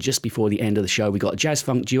Slowdown, just before the end of the show, we've got a jazz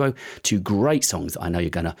funk duo, two great songs that I know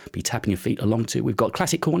you're going to be tapping your feet along to. We've got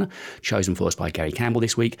Classic Corner, chosen for us by Gary Campbell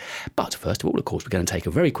this week. But first of all, of course, we're going to take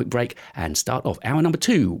a very quick break and start off hour number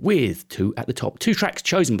 2 with two at the top. 2 tracks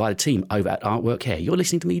chosen by the team over at Artwork Hair. You're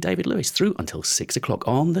listening to me, David Lewis, through until 6 o'clock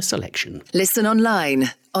on The Selection. Listen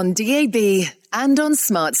online, on DAB and on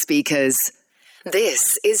smart speakers.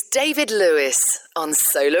 This is David Lewis on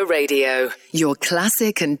Solar Radio, your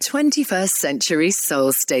classic and 21st century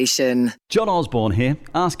soul station. John Osborne here,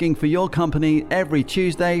 asking for your company every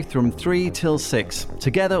Tuesday from 3 till 6.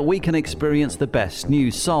 Together we can experience the best new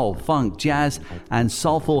soul, funk, jazz and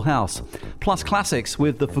soulful house. Plus classics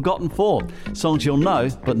with the Forgotten 4, songs you'll know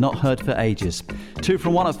but not heard for ages. 2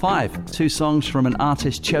 from 1 at 5, 2 songs from an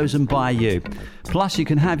artist chosen by you. Plus you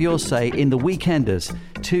can have your say in The Weekenders,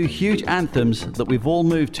 2 huge anthems that we've all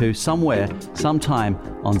moved to somewhere, sometime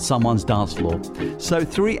on someone's dance floor. So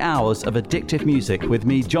 3 hours of addictive music with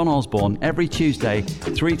me, John Osborne, every Tuesday,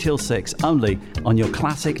 3 till 6, only on your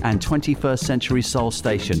classic and 21st century soul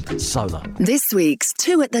station, Solar. This week's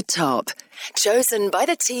 2 at the top, chosen by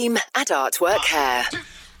the team at Artwork Hair.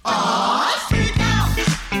 Freak out.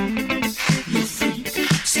 You freak,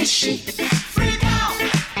 say she. Freak out.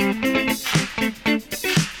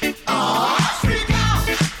 Freak out.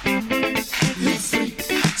 You freak,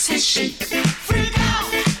 say she. Freak out.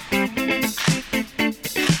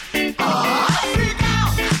 Freak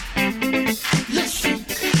out. You freak,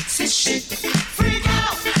 say she. Freak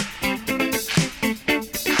out.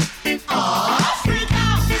 Freak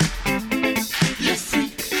out. You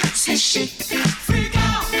freak, say she. Freak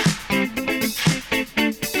out.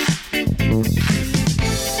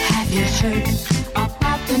 Have you heard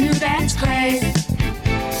ways.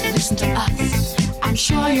 Listen to us, I'm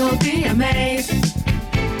sure you'll be amazed.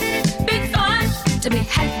 Big fun to be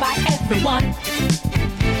had by everyone.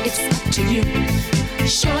 It's up to you,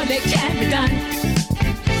 surely can be done.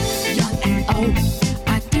 Young and old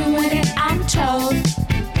are doing it, I'm told.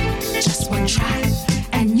 Just one try,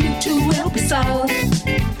 and you too will be sold.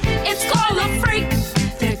 It's called a freak,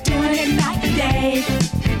 they're doing it night and day.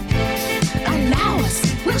 Allow us,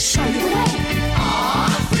 we'll show you the way.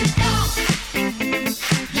 Aw, freak out,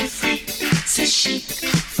 you freak, says she.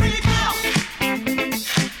 Freak out.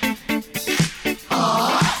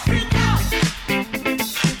 Aw, freak out,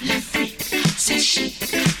 you freak, says she.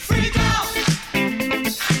 Freak out.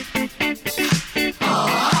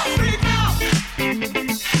 Aw, freak out,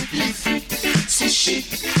 you freak, says she.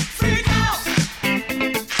 Freak out.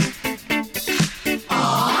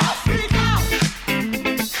 Aw, freak out,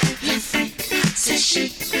 you freak, says she.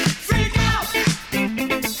 Freak out.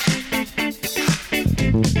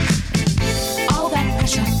 All that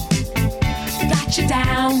pressure got you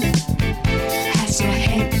down. Has your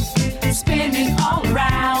head spinning all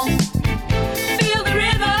around. Feel the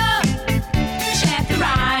rhythm, chant the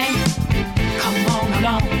rhyme. Come on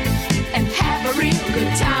along and have a real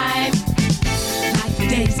good time. Like the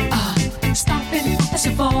days of stomping as a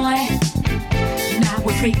boy. Now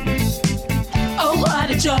we're free. Oh, what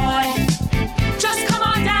a joy. Just come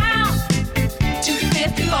on down to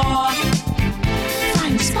 54.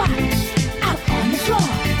 Find a spot out on the floor.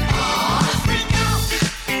 Aw, freak out.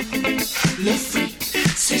 Le freak,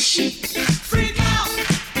 says she. Freak out.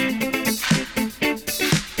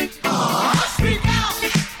 Aw, freak out.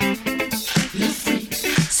 Le freak,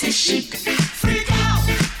 says she. Freak out.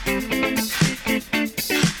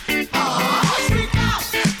 Aw, freak out.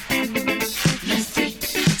 Le freak,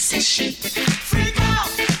 says she. Freak out.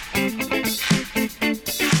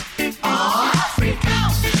 Aw, freak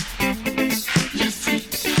out. Le freak,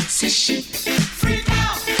 says she. Freak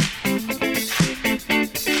out.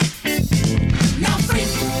 Now freak.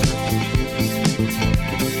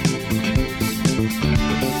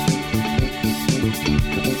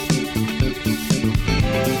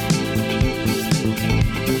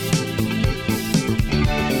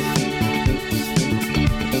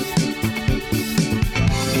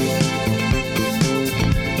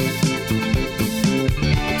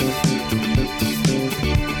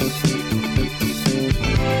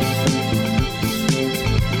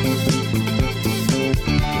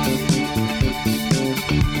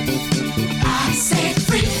 I said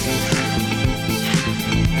freak.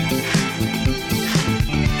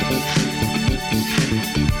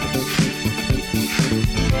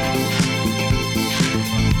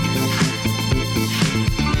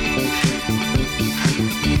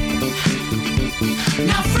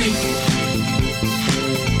 Now freak.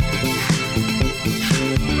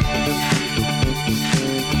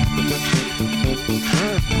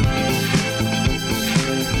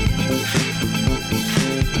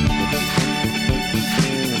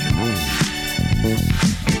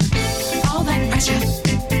 All that pressure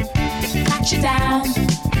got you down.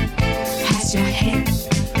 Has your head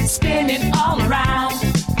spinning all around.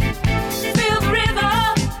 Feel the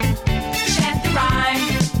rhythm, chant the rhyme.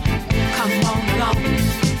 Come on along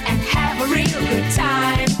and have a real good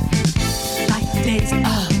time. Like the days of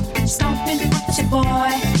stomping at your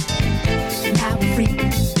boy. Now we're free.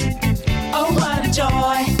 Oh, what a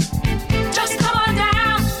joy. Just come on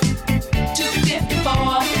down to 54.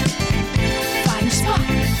 Find a spot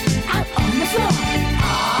out on the floor.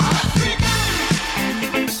 Aw, freak out.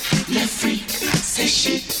 Le freak, says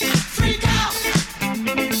she. Freak out.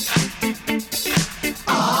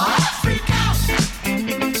 Aw, freak out.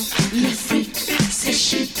 Le freak, says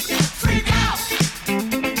she. Freak out.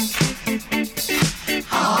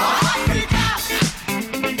 Aw, freak out.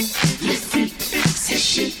 Le freak, says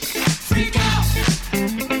she. Freak out.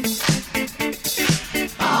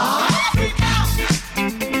 Aw, freak out.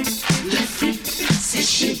 Le freak, says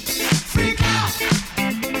she. Freak out.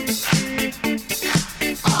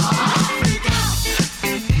 Aw, freak out.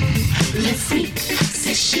 Le freak,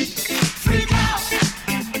 says she. Freak out.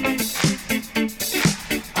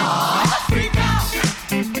 Aw, freak out.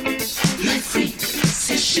 Le freak,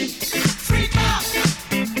 says she. Freak out.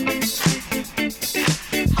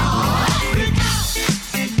 Aw, freak out.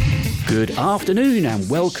 Good afternoon and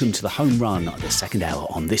welcome to the Home Run, the second hour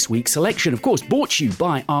on this week's selection. Of course, brought to you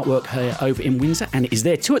by Artwork here over in Windsor, and it is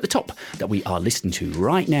their two at the top that we are listening to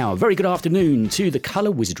right now. A very good afternoon to the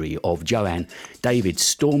colour wizardry of Joanne, David,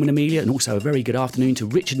 Storm and Amelia, and also a very good afternoon to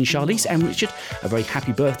Richard and Charlize. And Richard, a very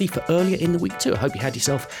happy birthday for earlier in the week too. I hope you had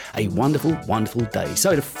yourself a wonderful, wonderful day.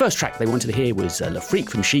 So the first track they wanted to hear was Le Freak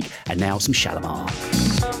from Chic, and now some Shalimar.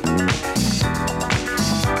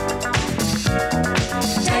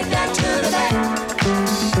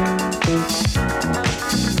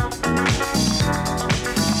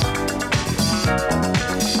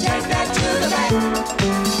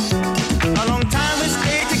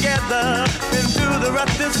 at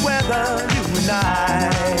this weather, you and I.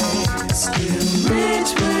 Still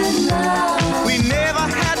rich with love. We never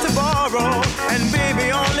had to borrow, and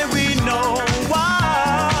baby, only we know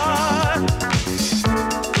why.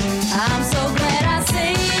 I'm so glad I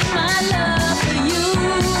saved my love for you,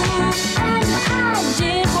 and I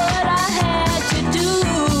did what I had to do.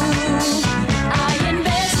 I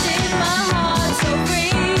invested my heart so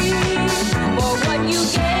free for what you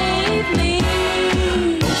gave me.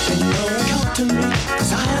 Open your account to me,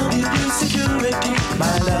 'cause I'll give you security,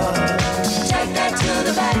 my love. Take that to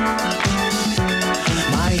the bank.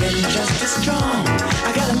 My interest is strong.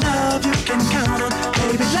 I got a love you can count on,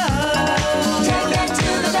 baby love. Take that to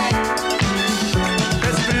the bank.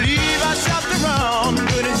 Best believe I shopped around.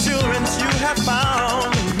 Good insurance you have found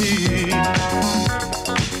in me.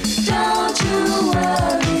 Don't you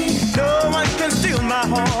worry. No one can steal my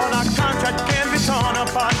heart. Our contract can't be torn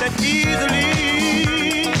apart that easily.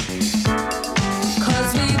 'Cause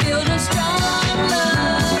we build a strong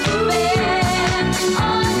love affair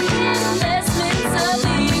on investments of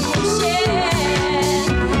equal share.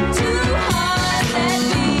 Two hearts that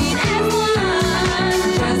beat as one.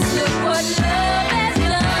 Just look what love has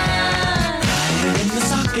done. In the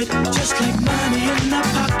socket, just like money in the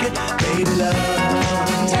pocket, baby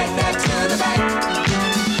love. Take that to the bank.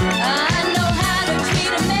 I know how to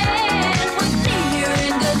treat a man with me here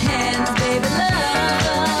in good hands, baby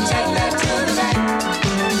love. Take that to the bank.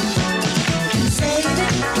 Can save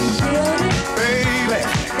it, can build it, Baby,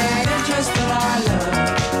 that interest for our love.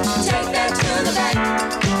 Take that to the bank.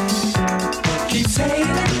 keep saving,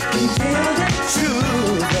 keep building,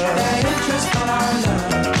 sugar. That interest for our love.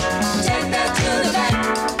 Take that to the bank.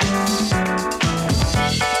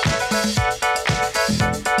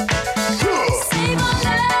 Save our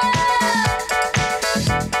love.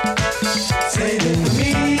 Save it for me,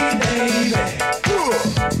 baby.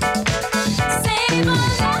 Save our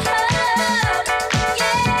love.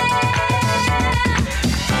 Yeah.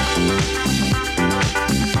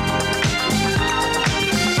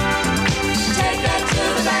 Take that to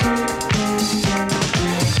the bank.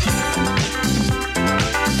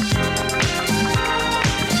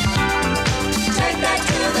 Take that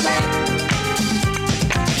to the bank.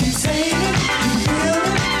 Keep saving, keep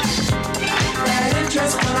building, That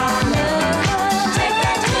interest for our love. Take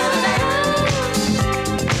that to the bank.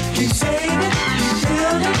 keep saving, keep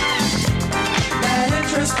building. That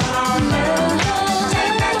interest for our love.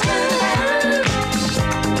 Take that to the bank.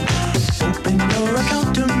 Open your account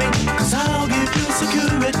to me, 'cause I'll give you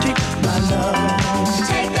security, my love.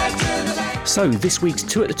 Take that to the bank. So this week's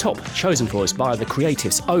Two at the Top, chosen for us by the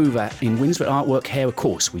creatives over in Windsor at Artwork Hair, of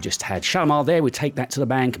course. We just had Shalimar there with Take That to the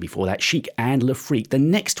Bank, and before that Chic and Le Freak. The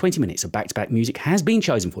next 20 minutes of back-to-back music has been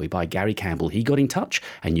chosen for you by Gary Campbell. He got in touch,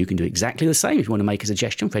 and you can do exactly the same if you want to make a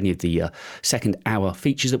suggestion for any of the second hour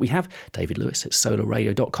features that we have. David Lewis at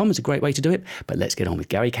solarradio.com is a great way to do it. But let's get on with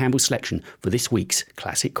Gary Campbell's selection for this week's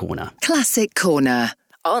Classic Corner. Classic Corner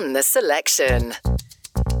on The Selection.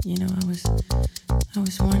 You know, I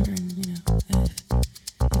was wondering, you know,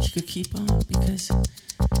 if you could keep on, because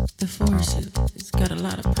the force, it's got a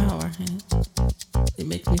lot of power, and it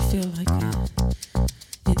makes me feel like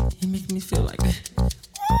it makes me feel like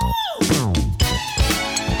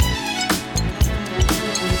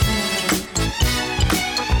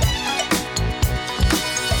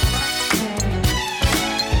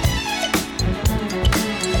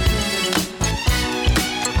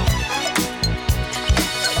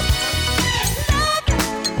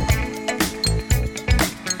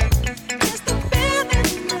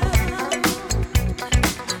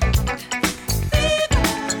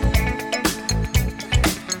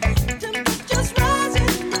Just right.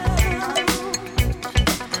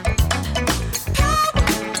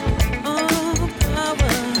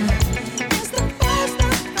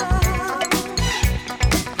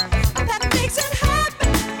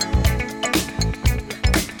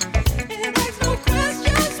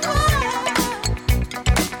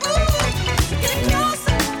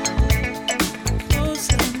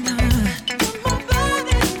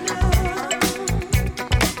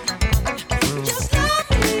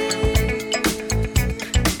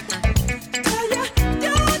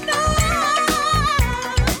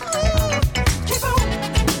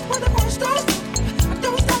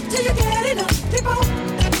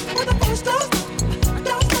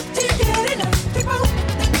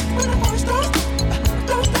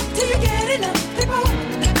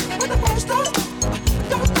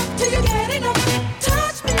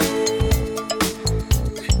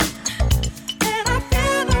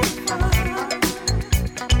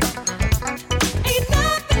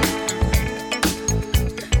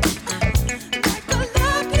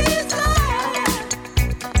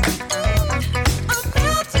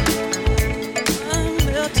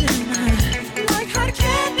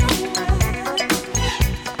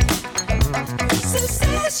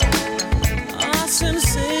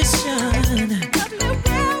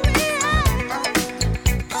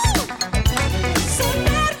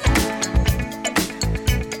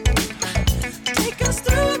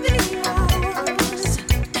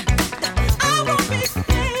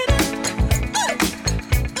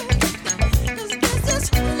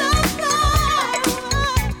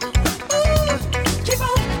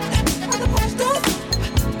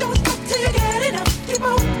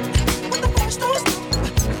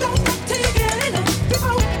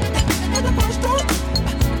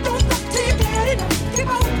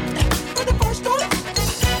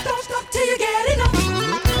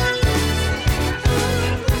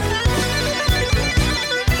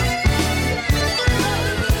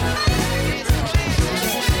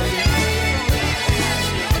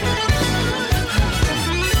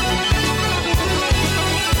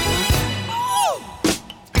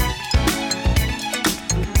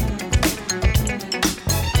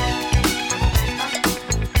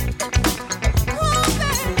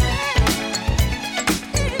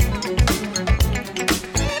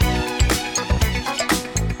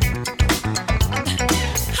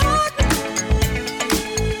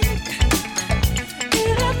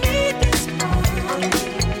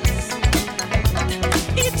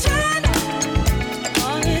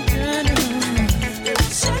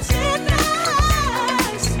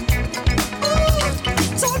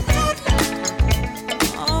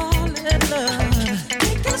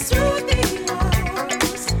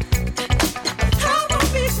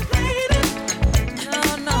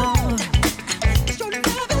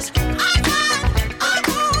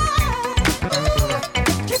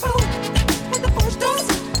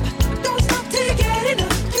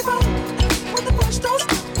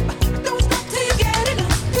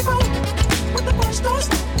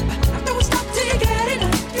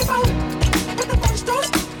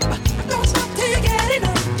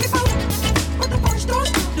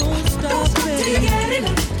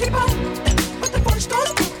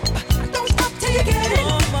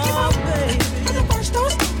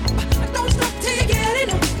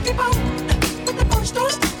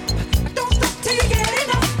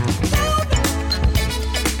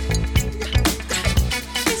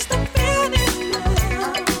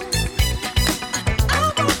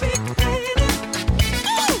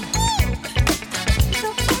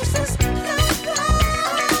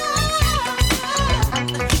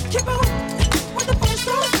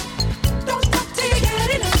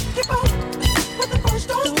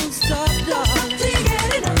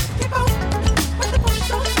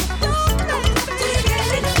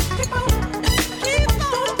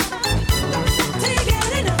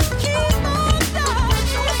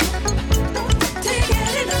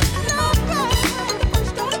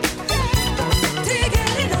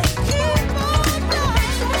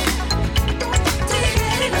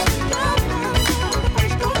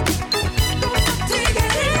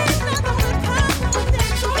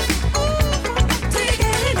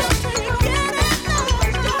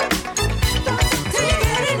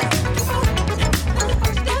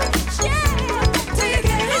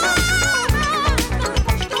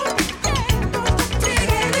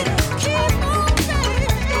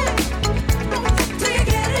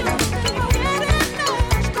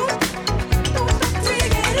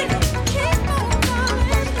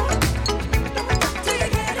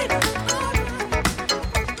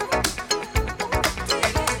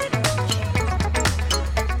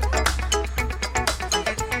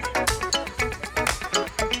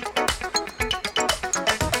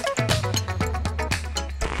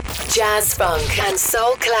 jazz, funk, and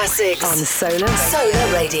soul classics on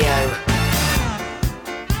Solar Radio.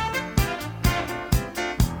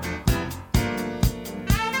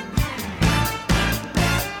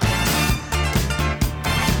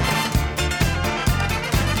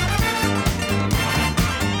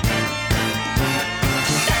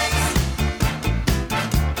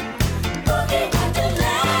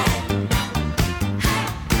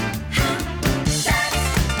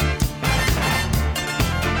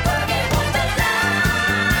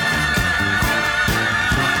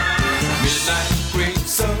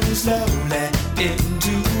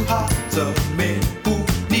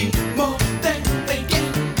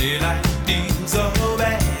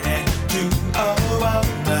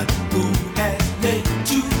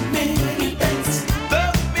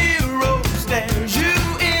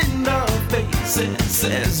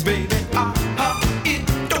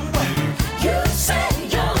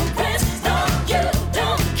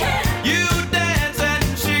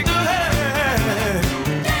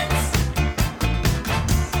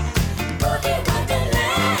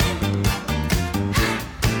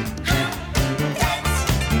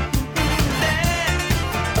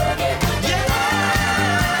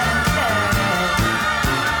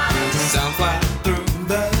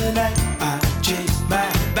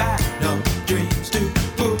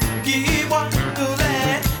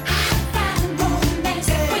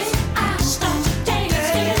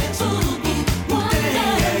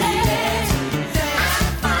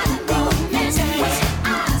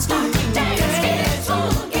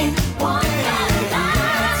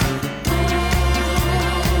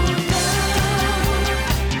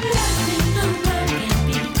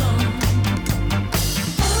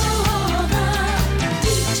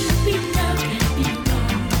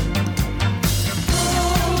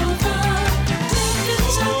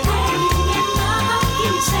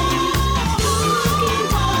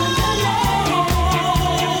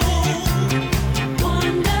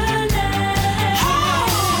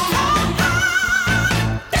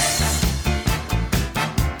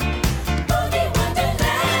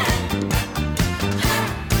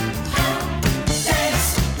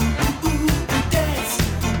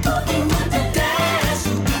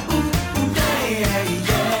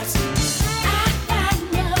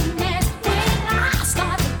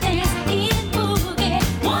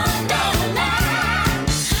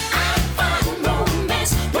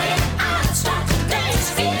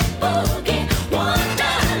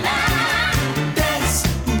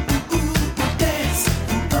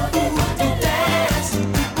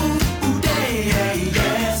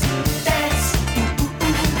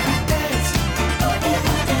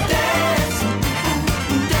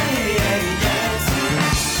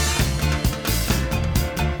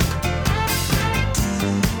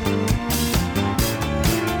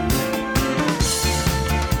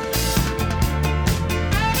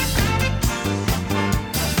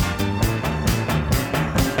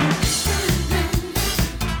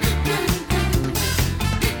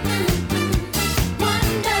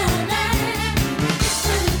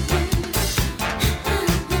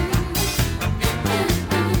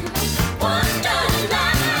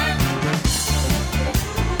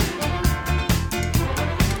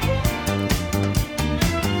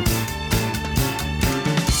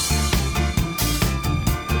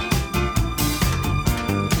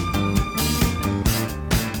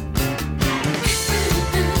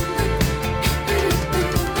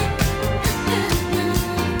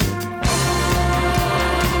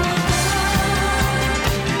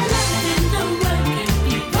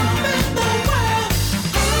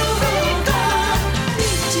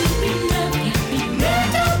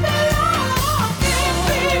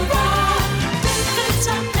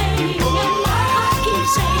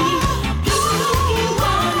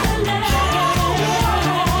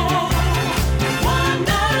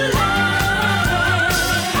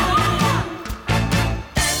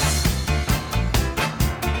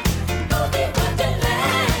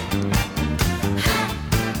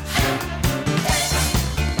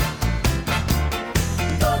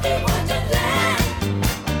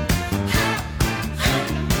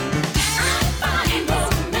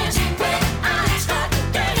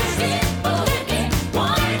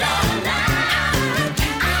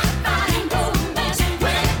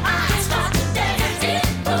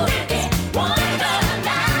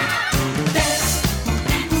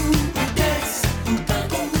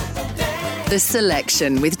 The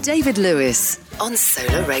Selection with David Lewis on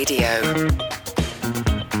Solar Radio.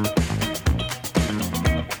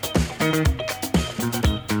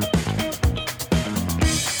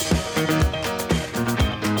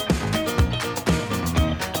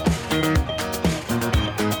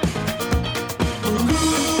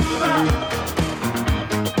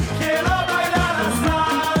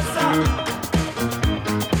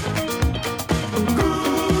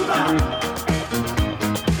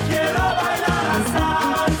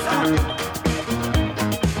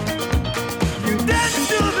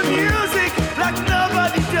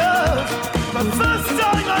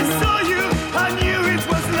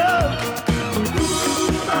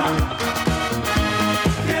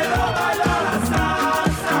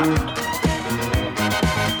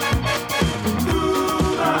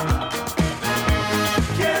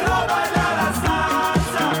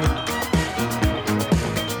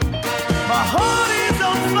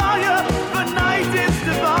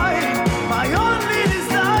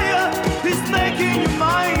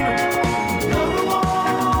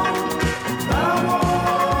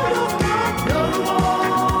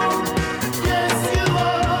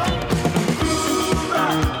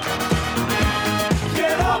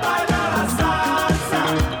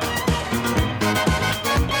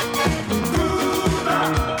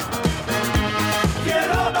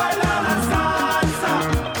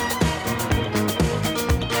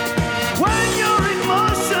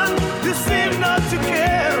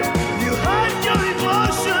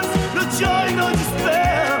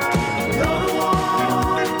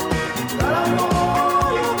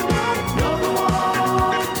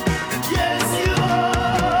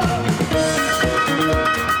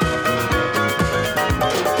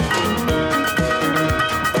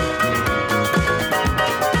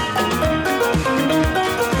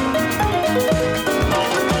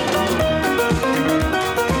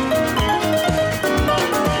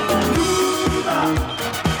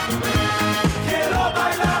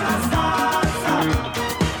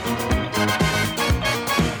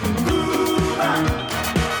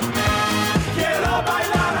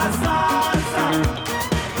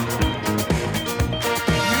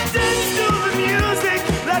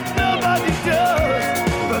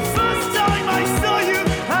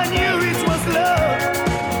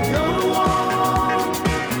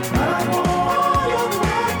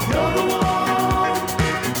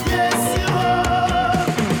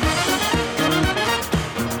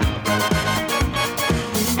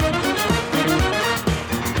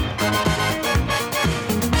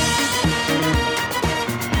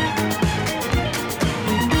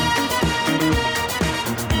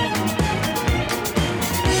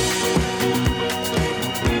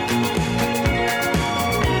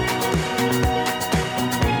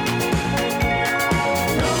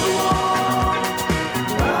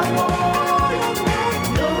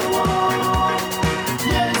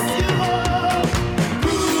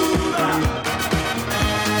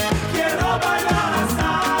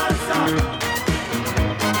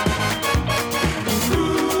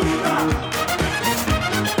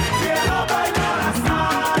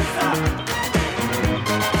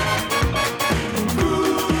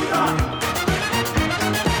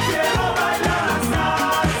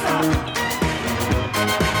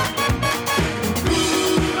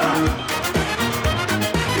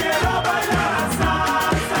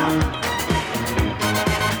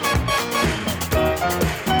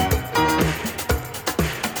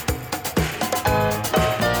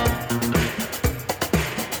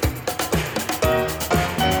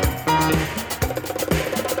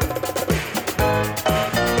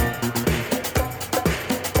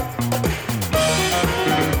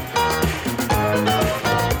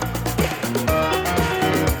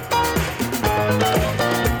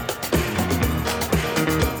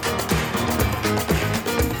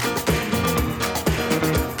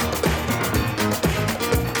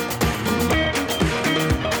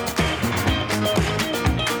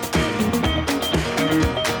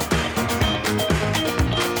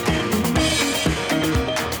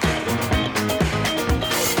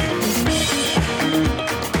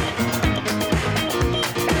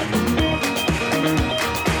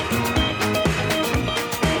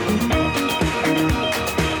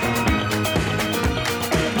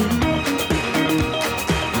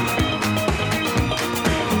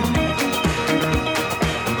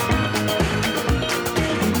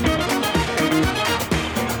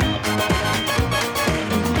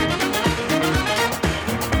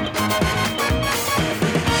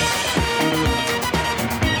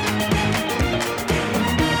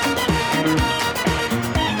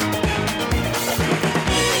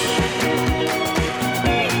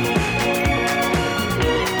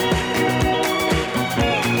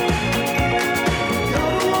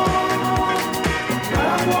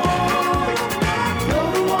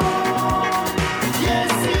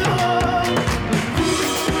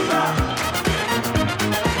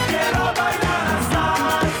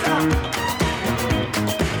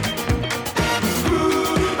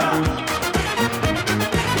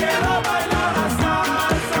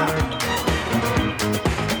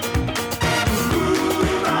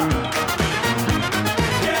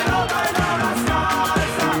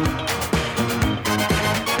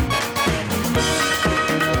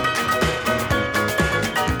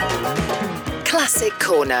 Classic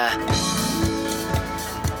Corner.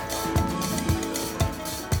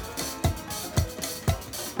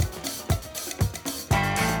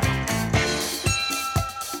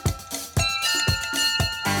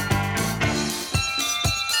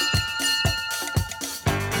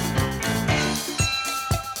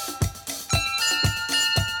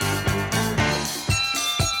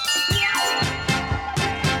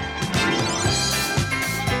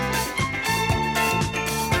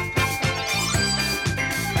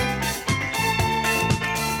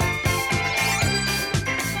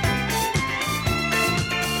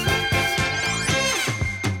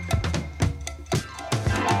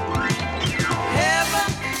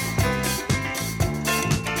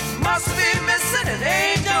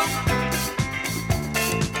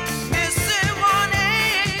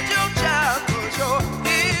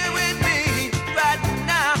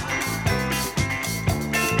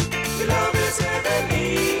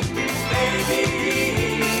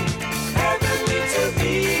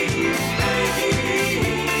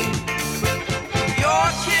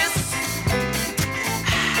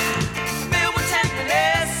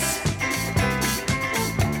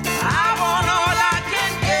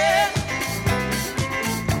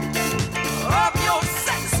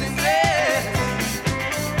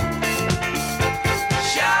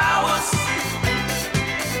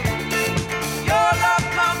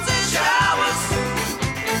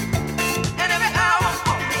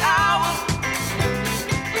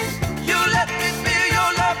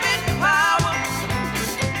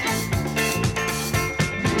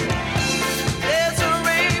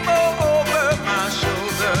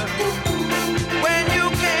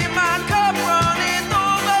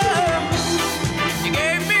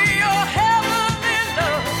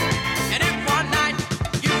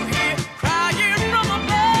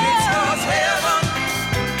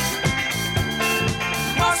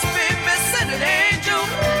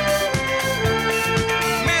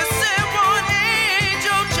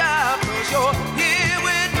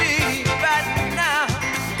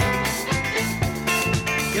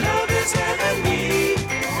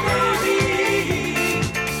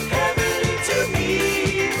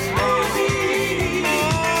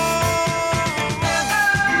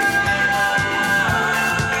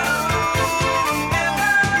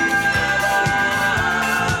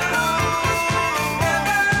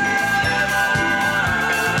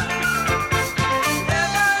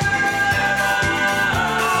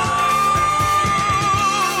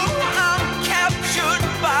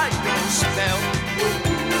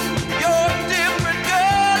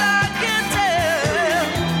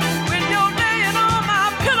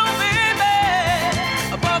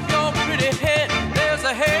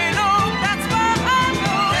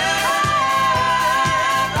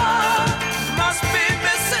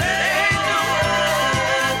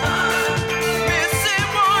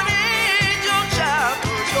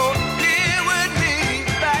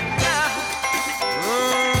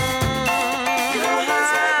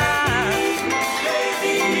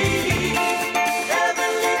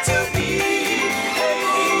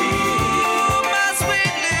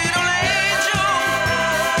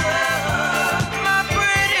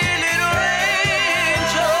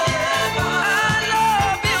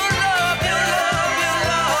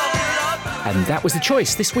 And that was the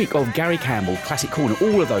choice this week of Gary Campbell, Classic Corner.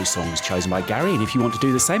 All of those songs chosen by Gary. And if you want to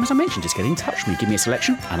do the same, as I mentioned, just get in touch with me, give me a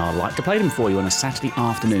selection, and I'd like to play them for you on a Saturday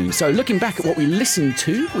afternoon. So looking back at what we listened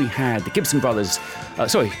to, we had the Gibson Brothers,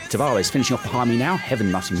 Tavares finishing off behind me now,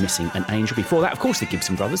 Heaven Must Be Missing an Angel. Before that, of course, the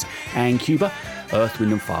Gibson Brothers and Cuba, Earth,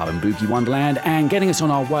 Wind and Fire and Boogie Wonderland. And getting us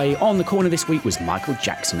on our way on the corner this week was Michael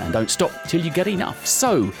Jackson and Don't Stop Till You Get Enough.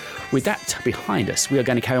 So with that behind us, we are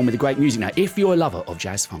going to carry on with the great music now. If you're a lover of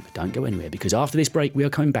jazz funk, don't go anywhere, because after this break, we are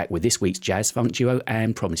coming back with this week's jazz funk duo,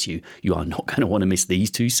 and promise you, you are not going to want to miss these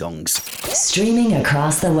two songs. Streaming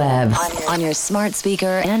across the web, on your smart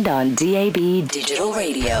speaker and on DAB digital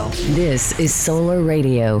radio. This is Solar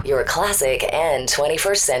Radio, your classic and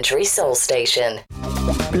 21st century soul station.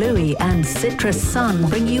 Bluey and Citrus Sun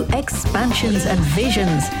bring you Expansions and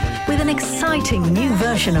Visions with an exciting new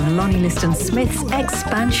version of Lonnie Liston Smith's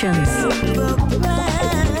Expansions.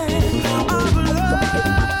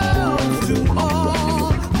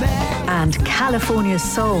 And California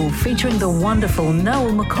Soul featuring the wonderful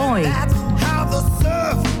Noel McCoy.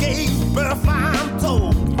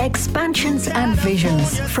 Expansions and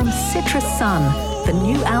Visions from Citrus Sun, the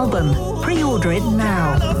new album. Pre-order it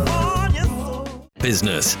now.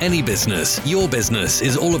 Business, any business, your business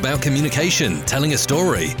is all about communication, telling a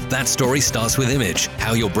story. That story starts with image,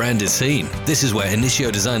 how your brand is seen. This is where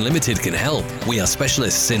Initio Design Limited can help. We are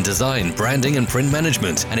specialists in design, branding and print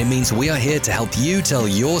management, and it means we are here to help you tell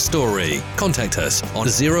your story. Contact us on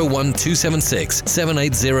 01276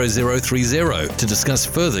 780030 to discuss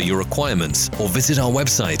further your requirements, or visit our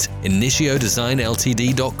website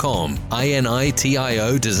initiodesignltd.com,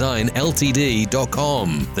 INITIO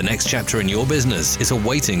designltd.com. The next chapter in your business is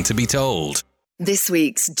awaiting to be told. This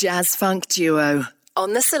week's Jazz Funk Duo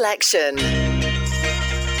on The Selection.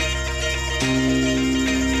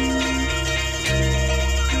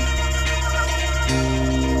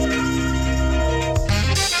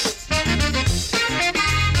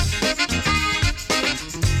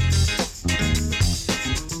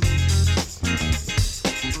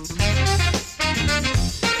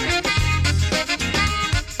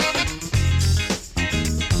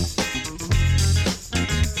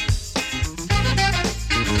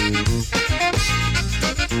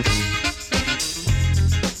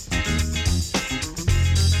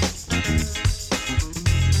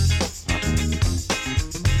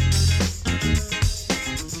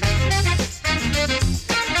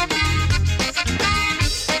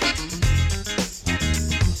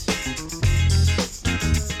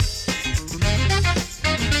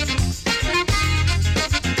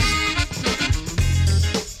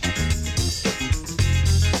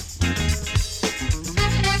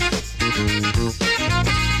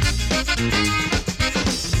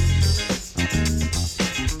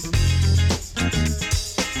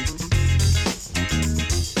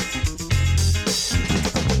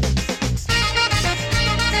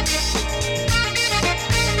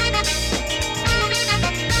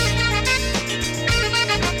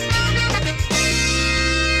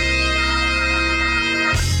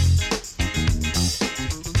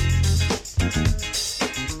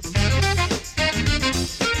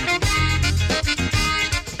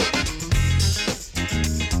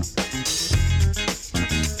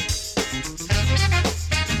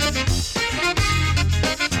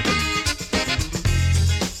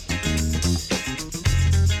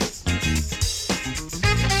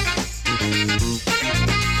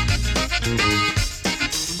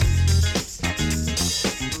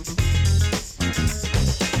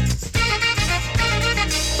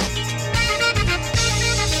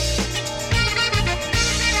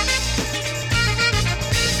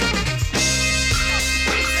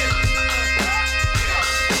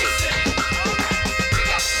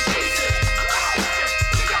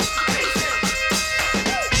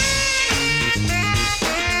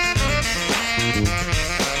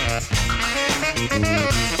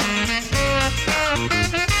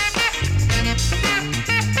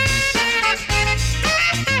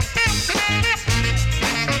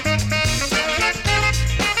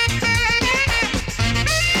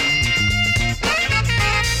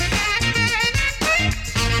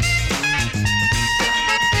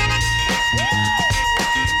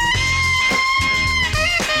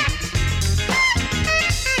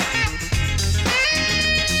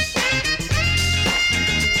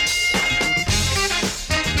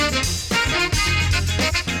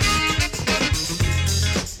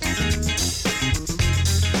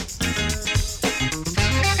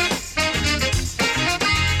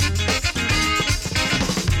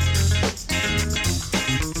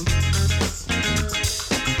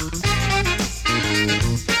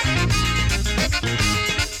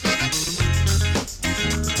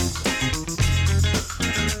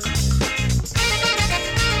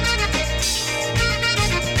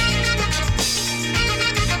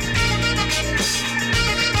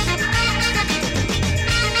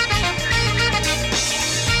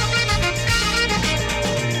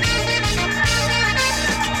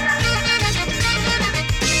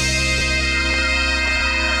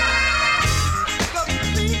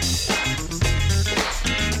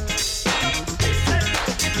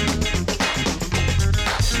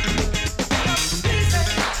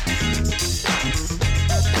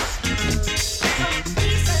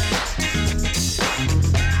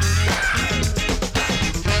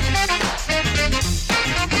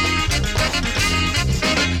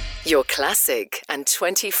 Your classic and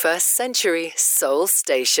 21st century soul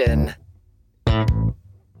station.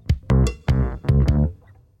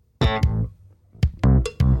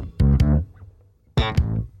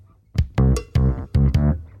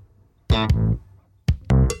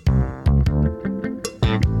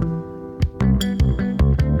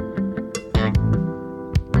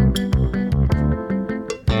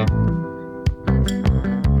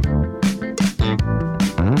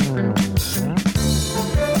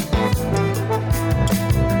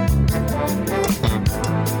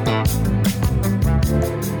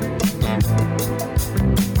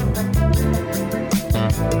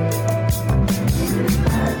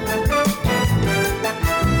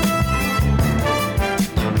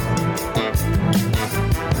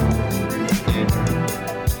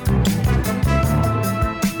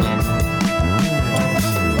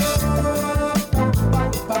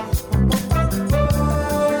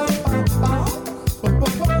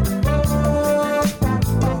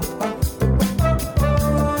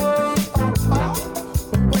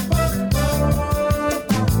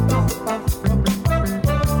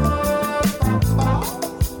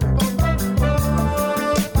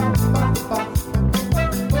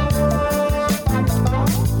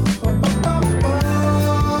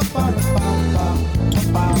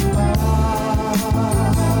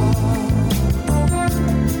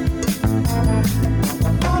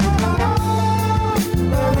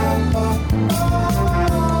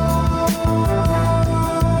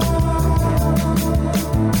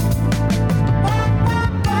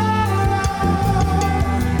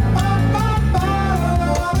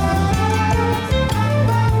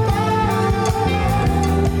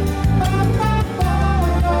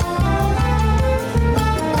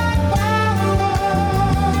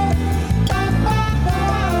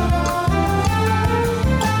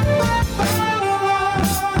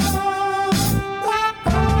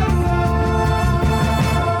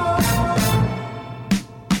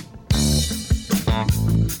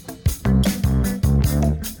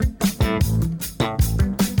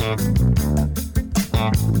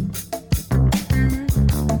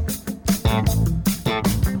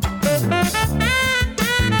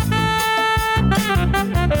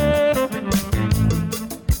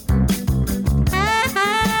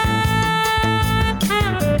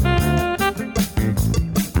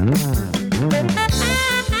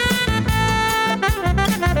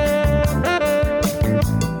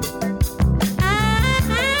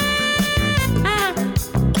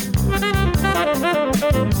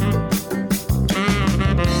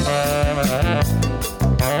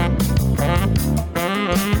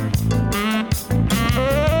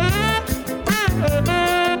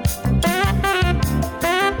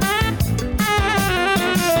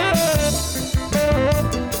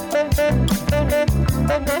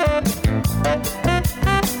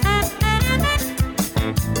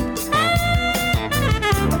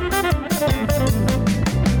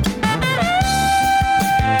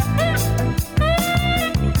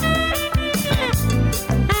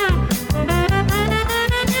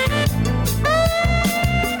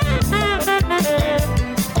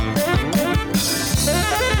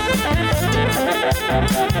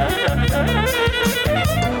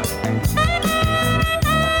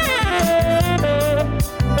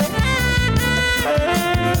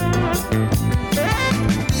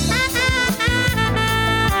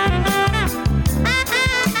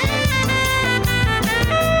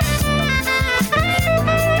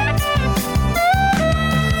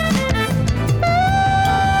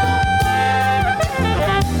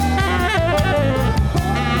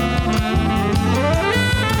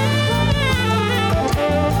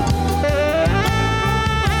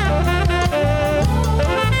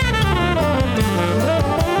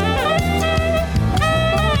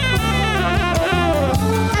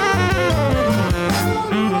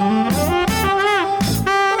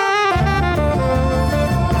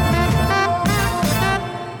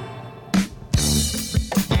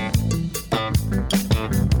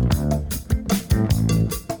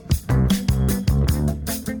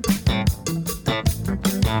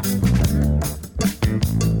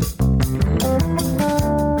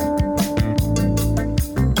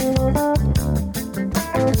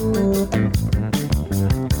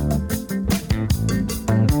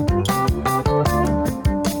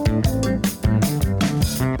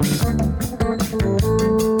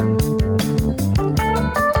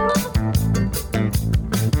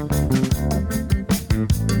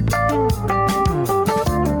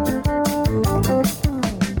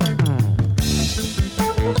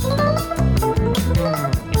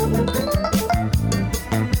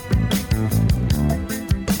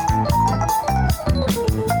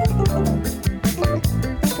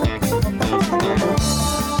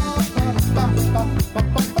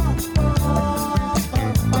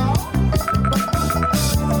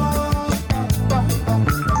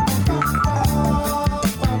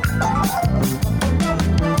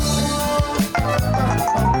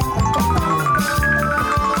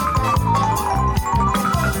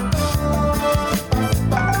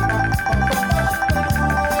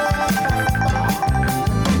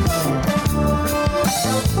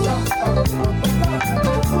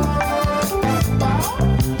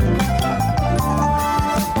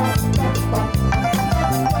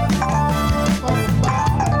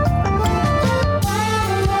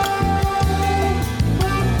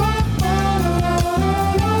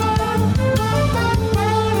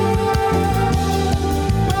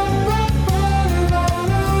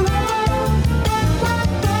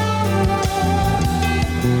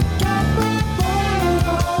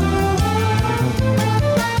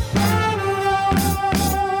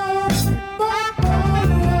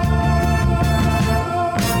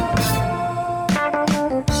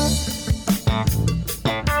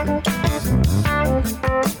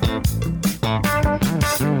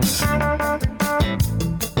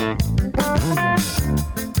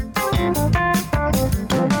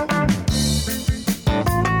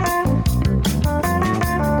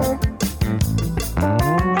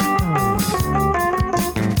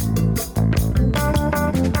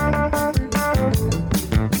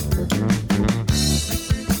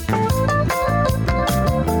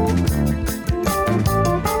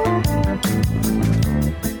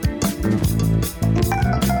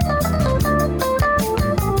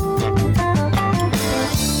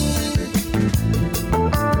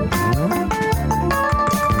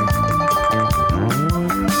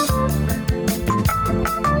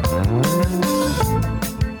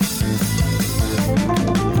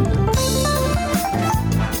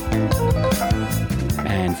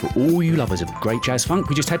 hours of great jazz funk.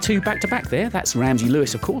 We just had two back-to-back there. That's Ramsey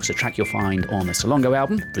Lewis, of course, a track you'll find on the Salongo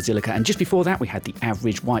album, Basilica, and just before that we had the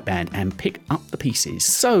Average White Band and Pick Up the Pieces.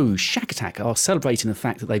 So, Shack Attack are celebrating the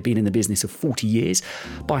fact that they've been in the business of 40 years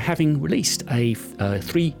by having released a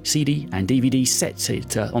 3 CD and DVD set.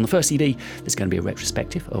 On the first CD, there's going to be a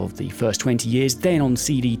retrospective of the first 20 years. Then on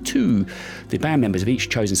CD 2, the band members have each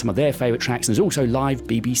chosen some of their favourite tracks, and there's also live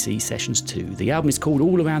BBC sessions too. The album is called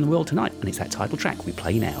All Around the World Tonight, and it's that title track we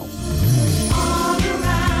play now.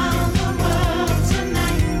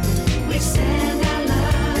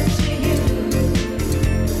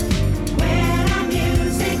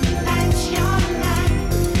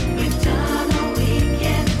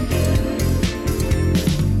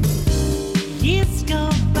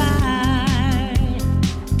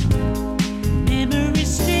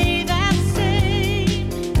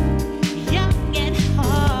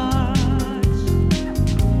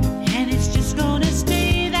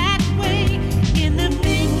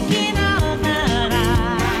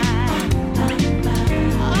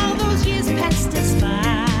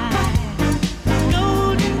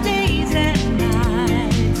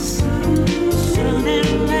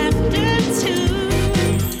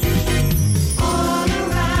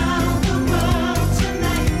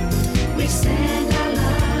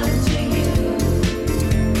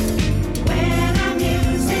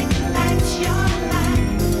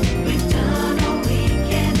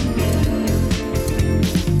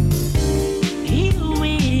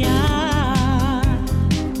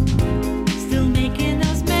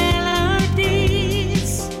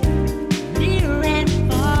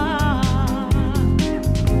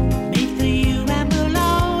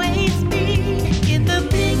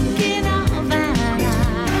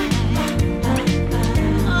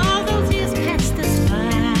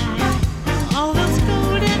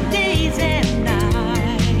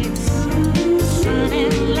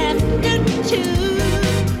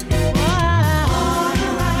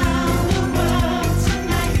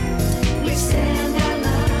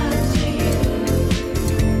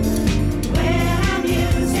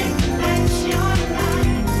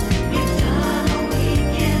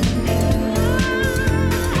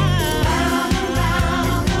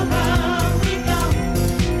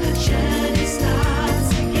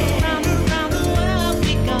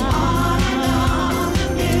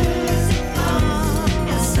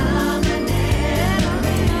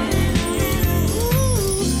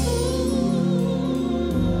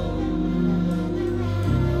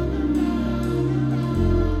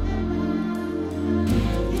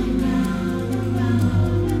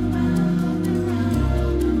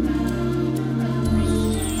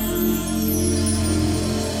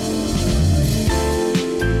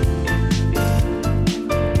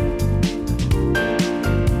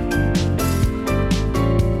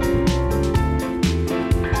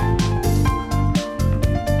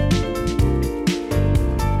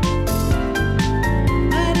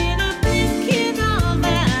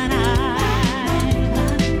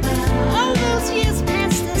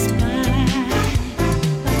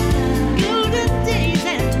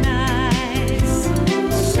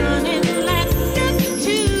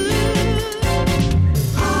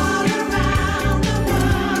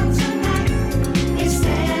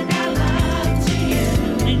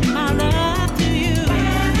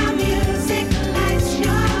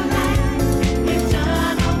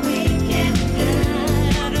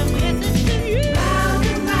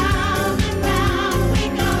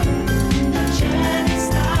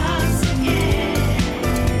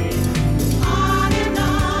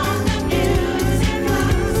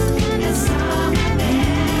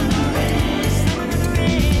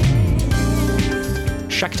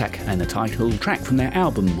 And the title track from their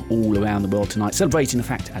album All Around the World Tonight, celebrating the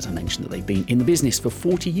fact, as I mentioned, that they've been in the business for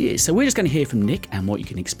 40 years. So we're just going to hear from Nick and what you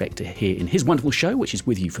can expect to hear in his wonderful show, which is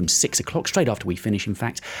with you from 6 o'clock, straight after we finish, in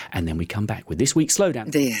fact, and then we come back with this week's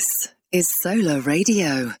Slowdown. This is Solar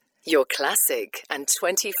Radio, your classic and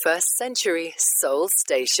 21st century soul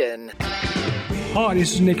station. Hi,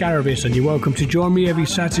 this is Nick Aravis, and you're welcome to join me every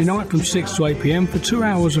Saturday night from 6 to 8 p.m. for 2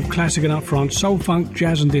 hours of classic and upfront soul, funk,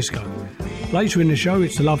 jazz and disco. Later in the show,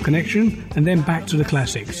 it's the Love Connection, and then back to the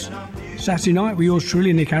classics. Saturday night with yours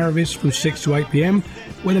truly, Nick Aravis, from 6 to 8 p.m,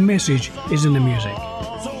 where the message is in the music.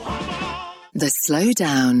 The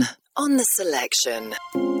Slowdown on the selection.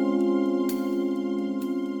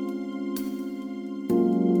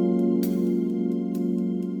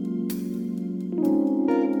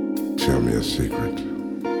 Tell me a secret.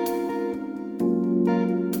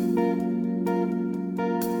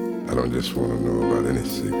 I don't just want to know about any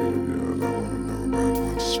secret of yours. I want to know about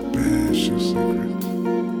one special secret.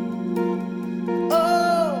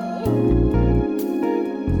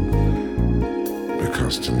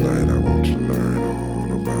 'cause tonight I want to learn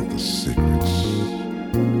all about the secrets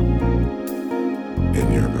in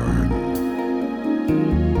your garden.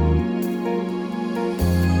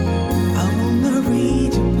 I wanna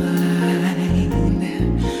read your mind,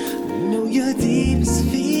 know your deepest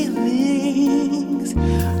feelings.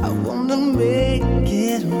 I wanna make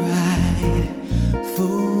it right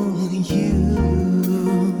for you,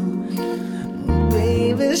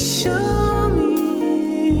 baby. Show me,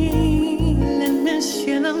 let me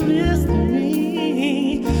share the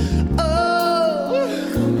mystery. Oh,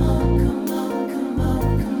 come on, come on, come on,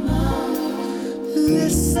 come on.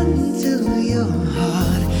 Listen to your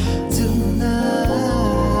heart tonight.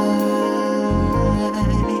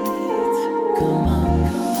 Come on,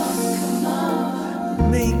 come on, come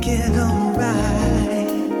on. Make it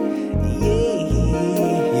alright. Yeah,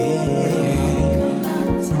 come on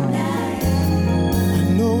tonight. I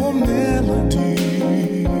know a melody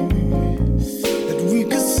that we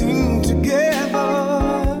could sing together.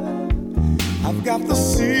 I've got the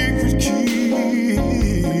secret key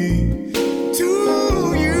to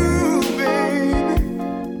you, baby.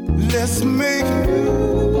 Let's make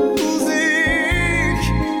music,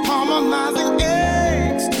 harmonizing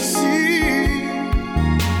ecstasy.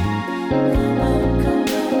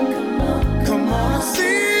 Come on,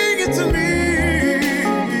 sing it to me.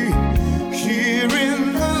 Here in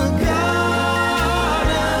the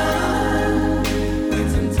garden, where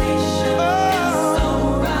temptation is so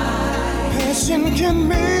right. Passion can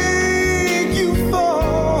make you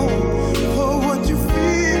fall for what you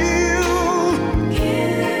feel.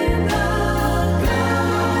 In the garden,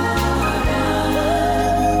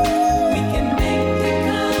 we can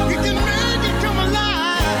make it come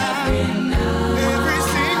alive. Every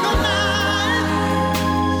single night.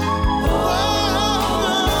 Oh,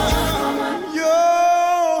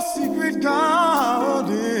 your secret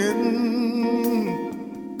garden.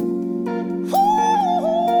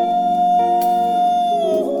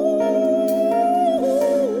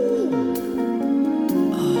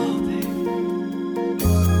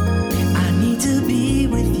 I need to be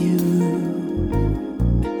with you.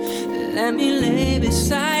 Let me lay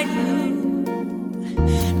beside you.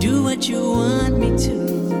 Do what you want me to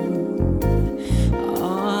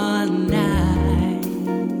all night.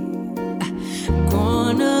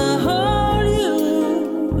 Gonna hold you.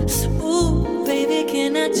 Ooh, baby,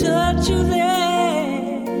 can I touch you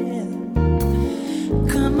there?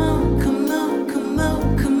 Come on, come on, come on,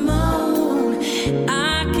 come on.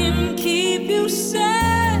 I can keep you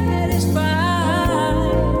satisfied,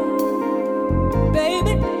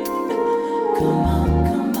 baby. Come on,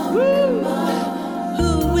 come on, come on.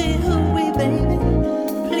 Hoo-wee, baby.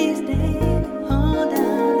 Please stay on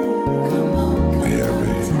down. Come on, come Yeah, on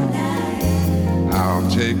baby. tonight. I'll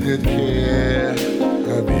take good care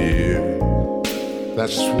of you.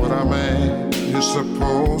 That's what a man is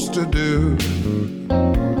supposed to do.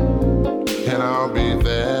 And I'll be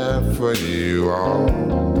there for you all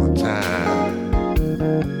the time.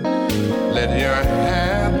 Let your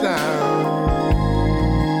hair down.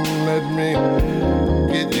 Let me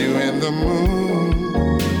get you in the mood.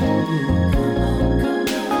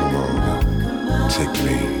 Come on, take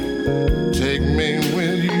me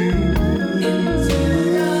with you.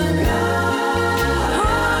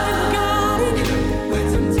 Where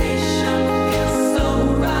temptation is so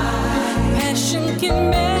right. Passion can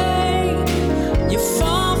make you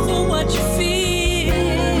fall for what you feel.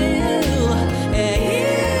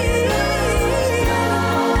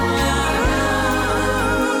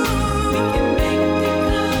 We can make it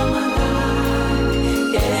come alive.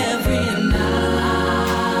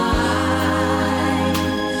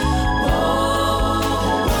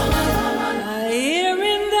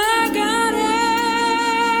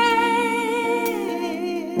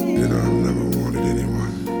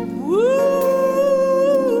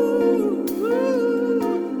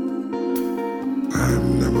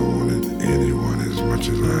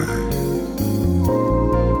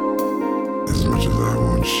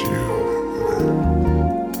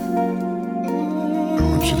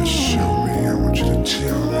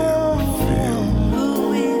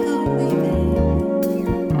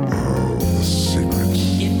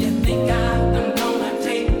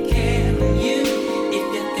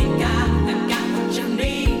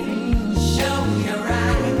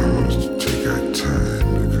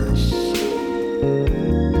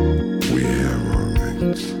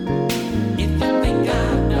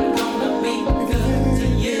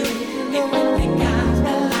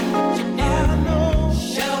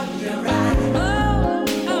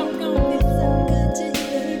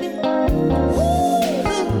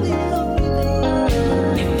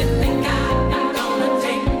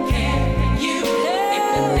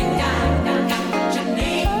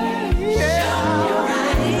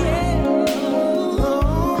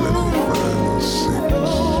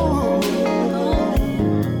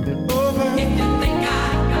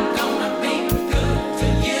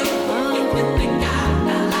 I'm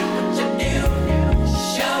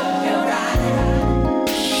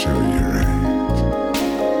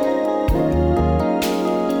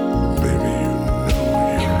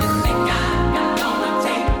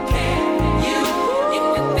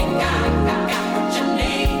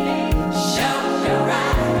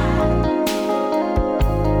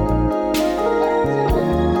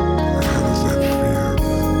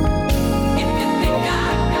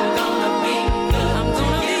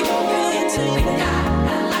gonna be good to you.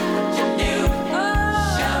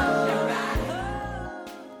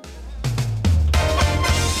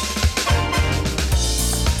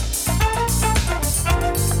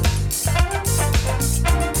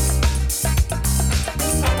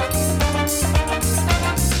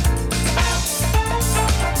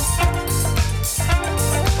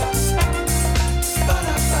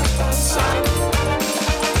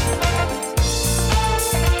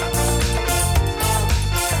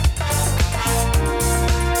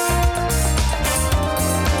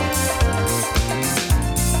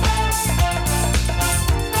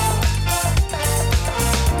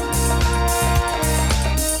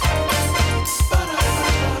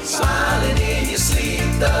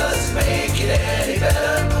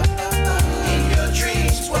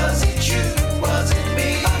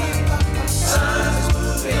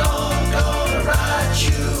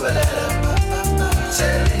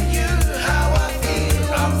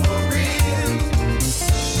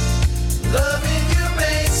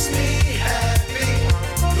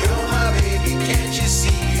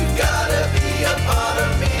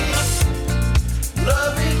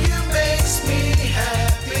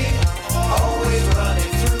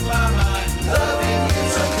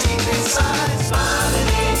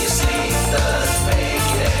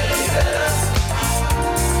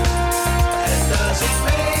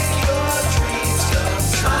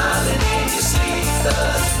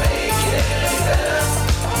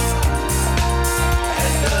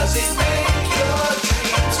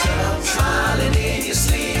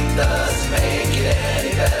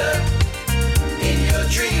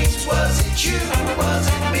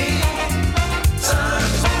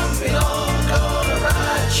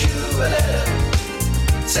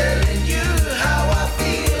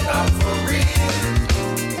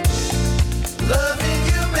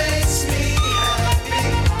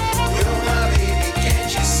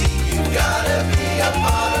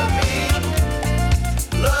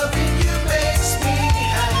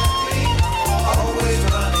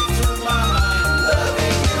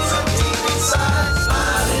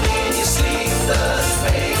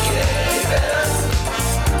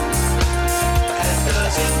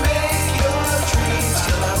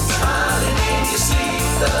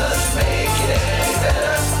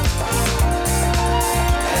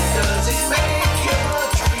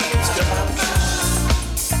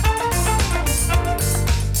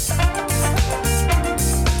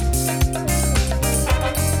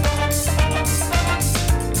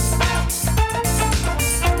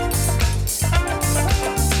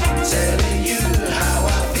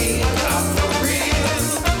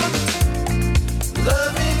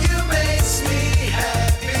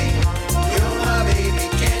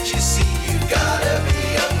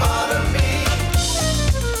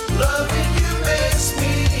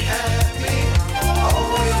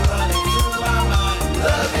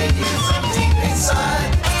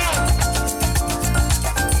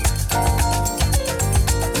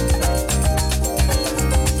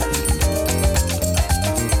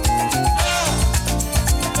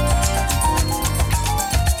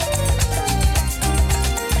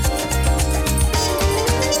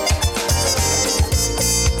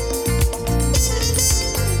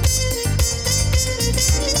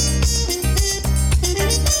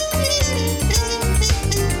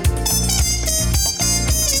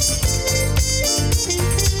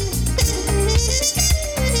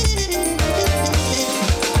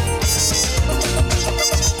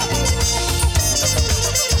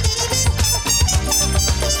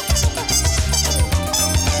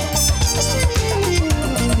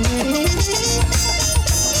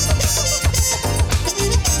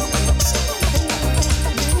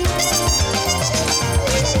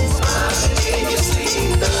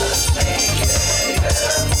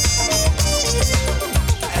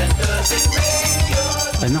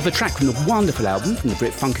 Another track from the wonderful album from the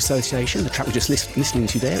Brit Funk Association. The track we're just listening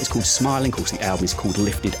to there is called Smiling. Of course, the album is called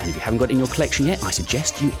Lifted. And if you haven't got it in your collection yet, I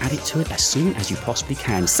suggest you add it to it as soon as you possibly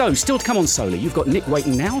can. So, still to come on Solar, you've got Nick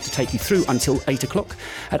waiting now to take you through until 8 o'clock.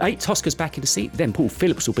 At 8, Tosca's back in the seat. Then Paul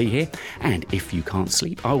Phillips will be here. And if you can't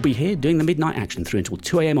sleep, I'll be here doing the midnight action through until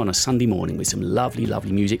 2 a.m. on a Sunday morning with some lovely,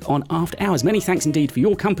 lovely music on After Hours. Many thanks indeed for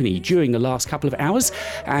your company during the last couple of hours.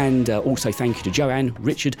 And also thank you to Joanne,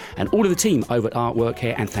 Richard, and all of the team over at Artwork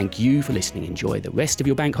here. And thank you for listening. Enjoy the rest of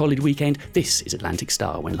your bank holiday weekend. This is Atlantic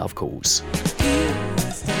Star When Love Calls.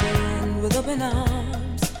 Stand with open arms.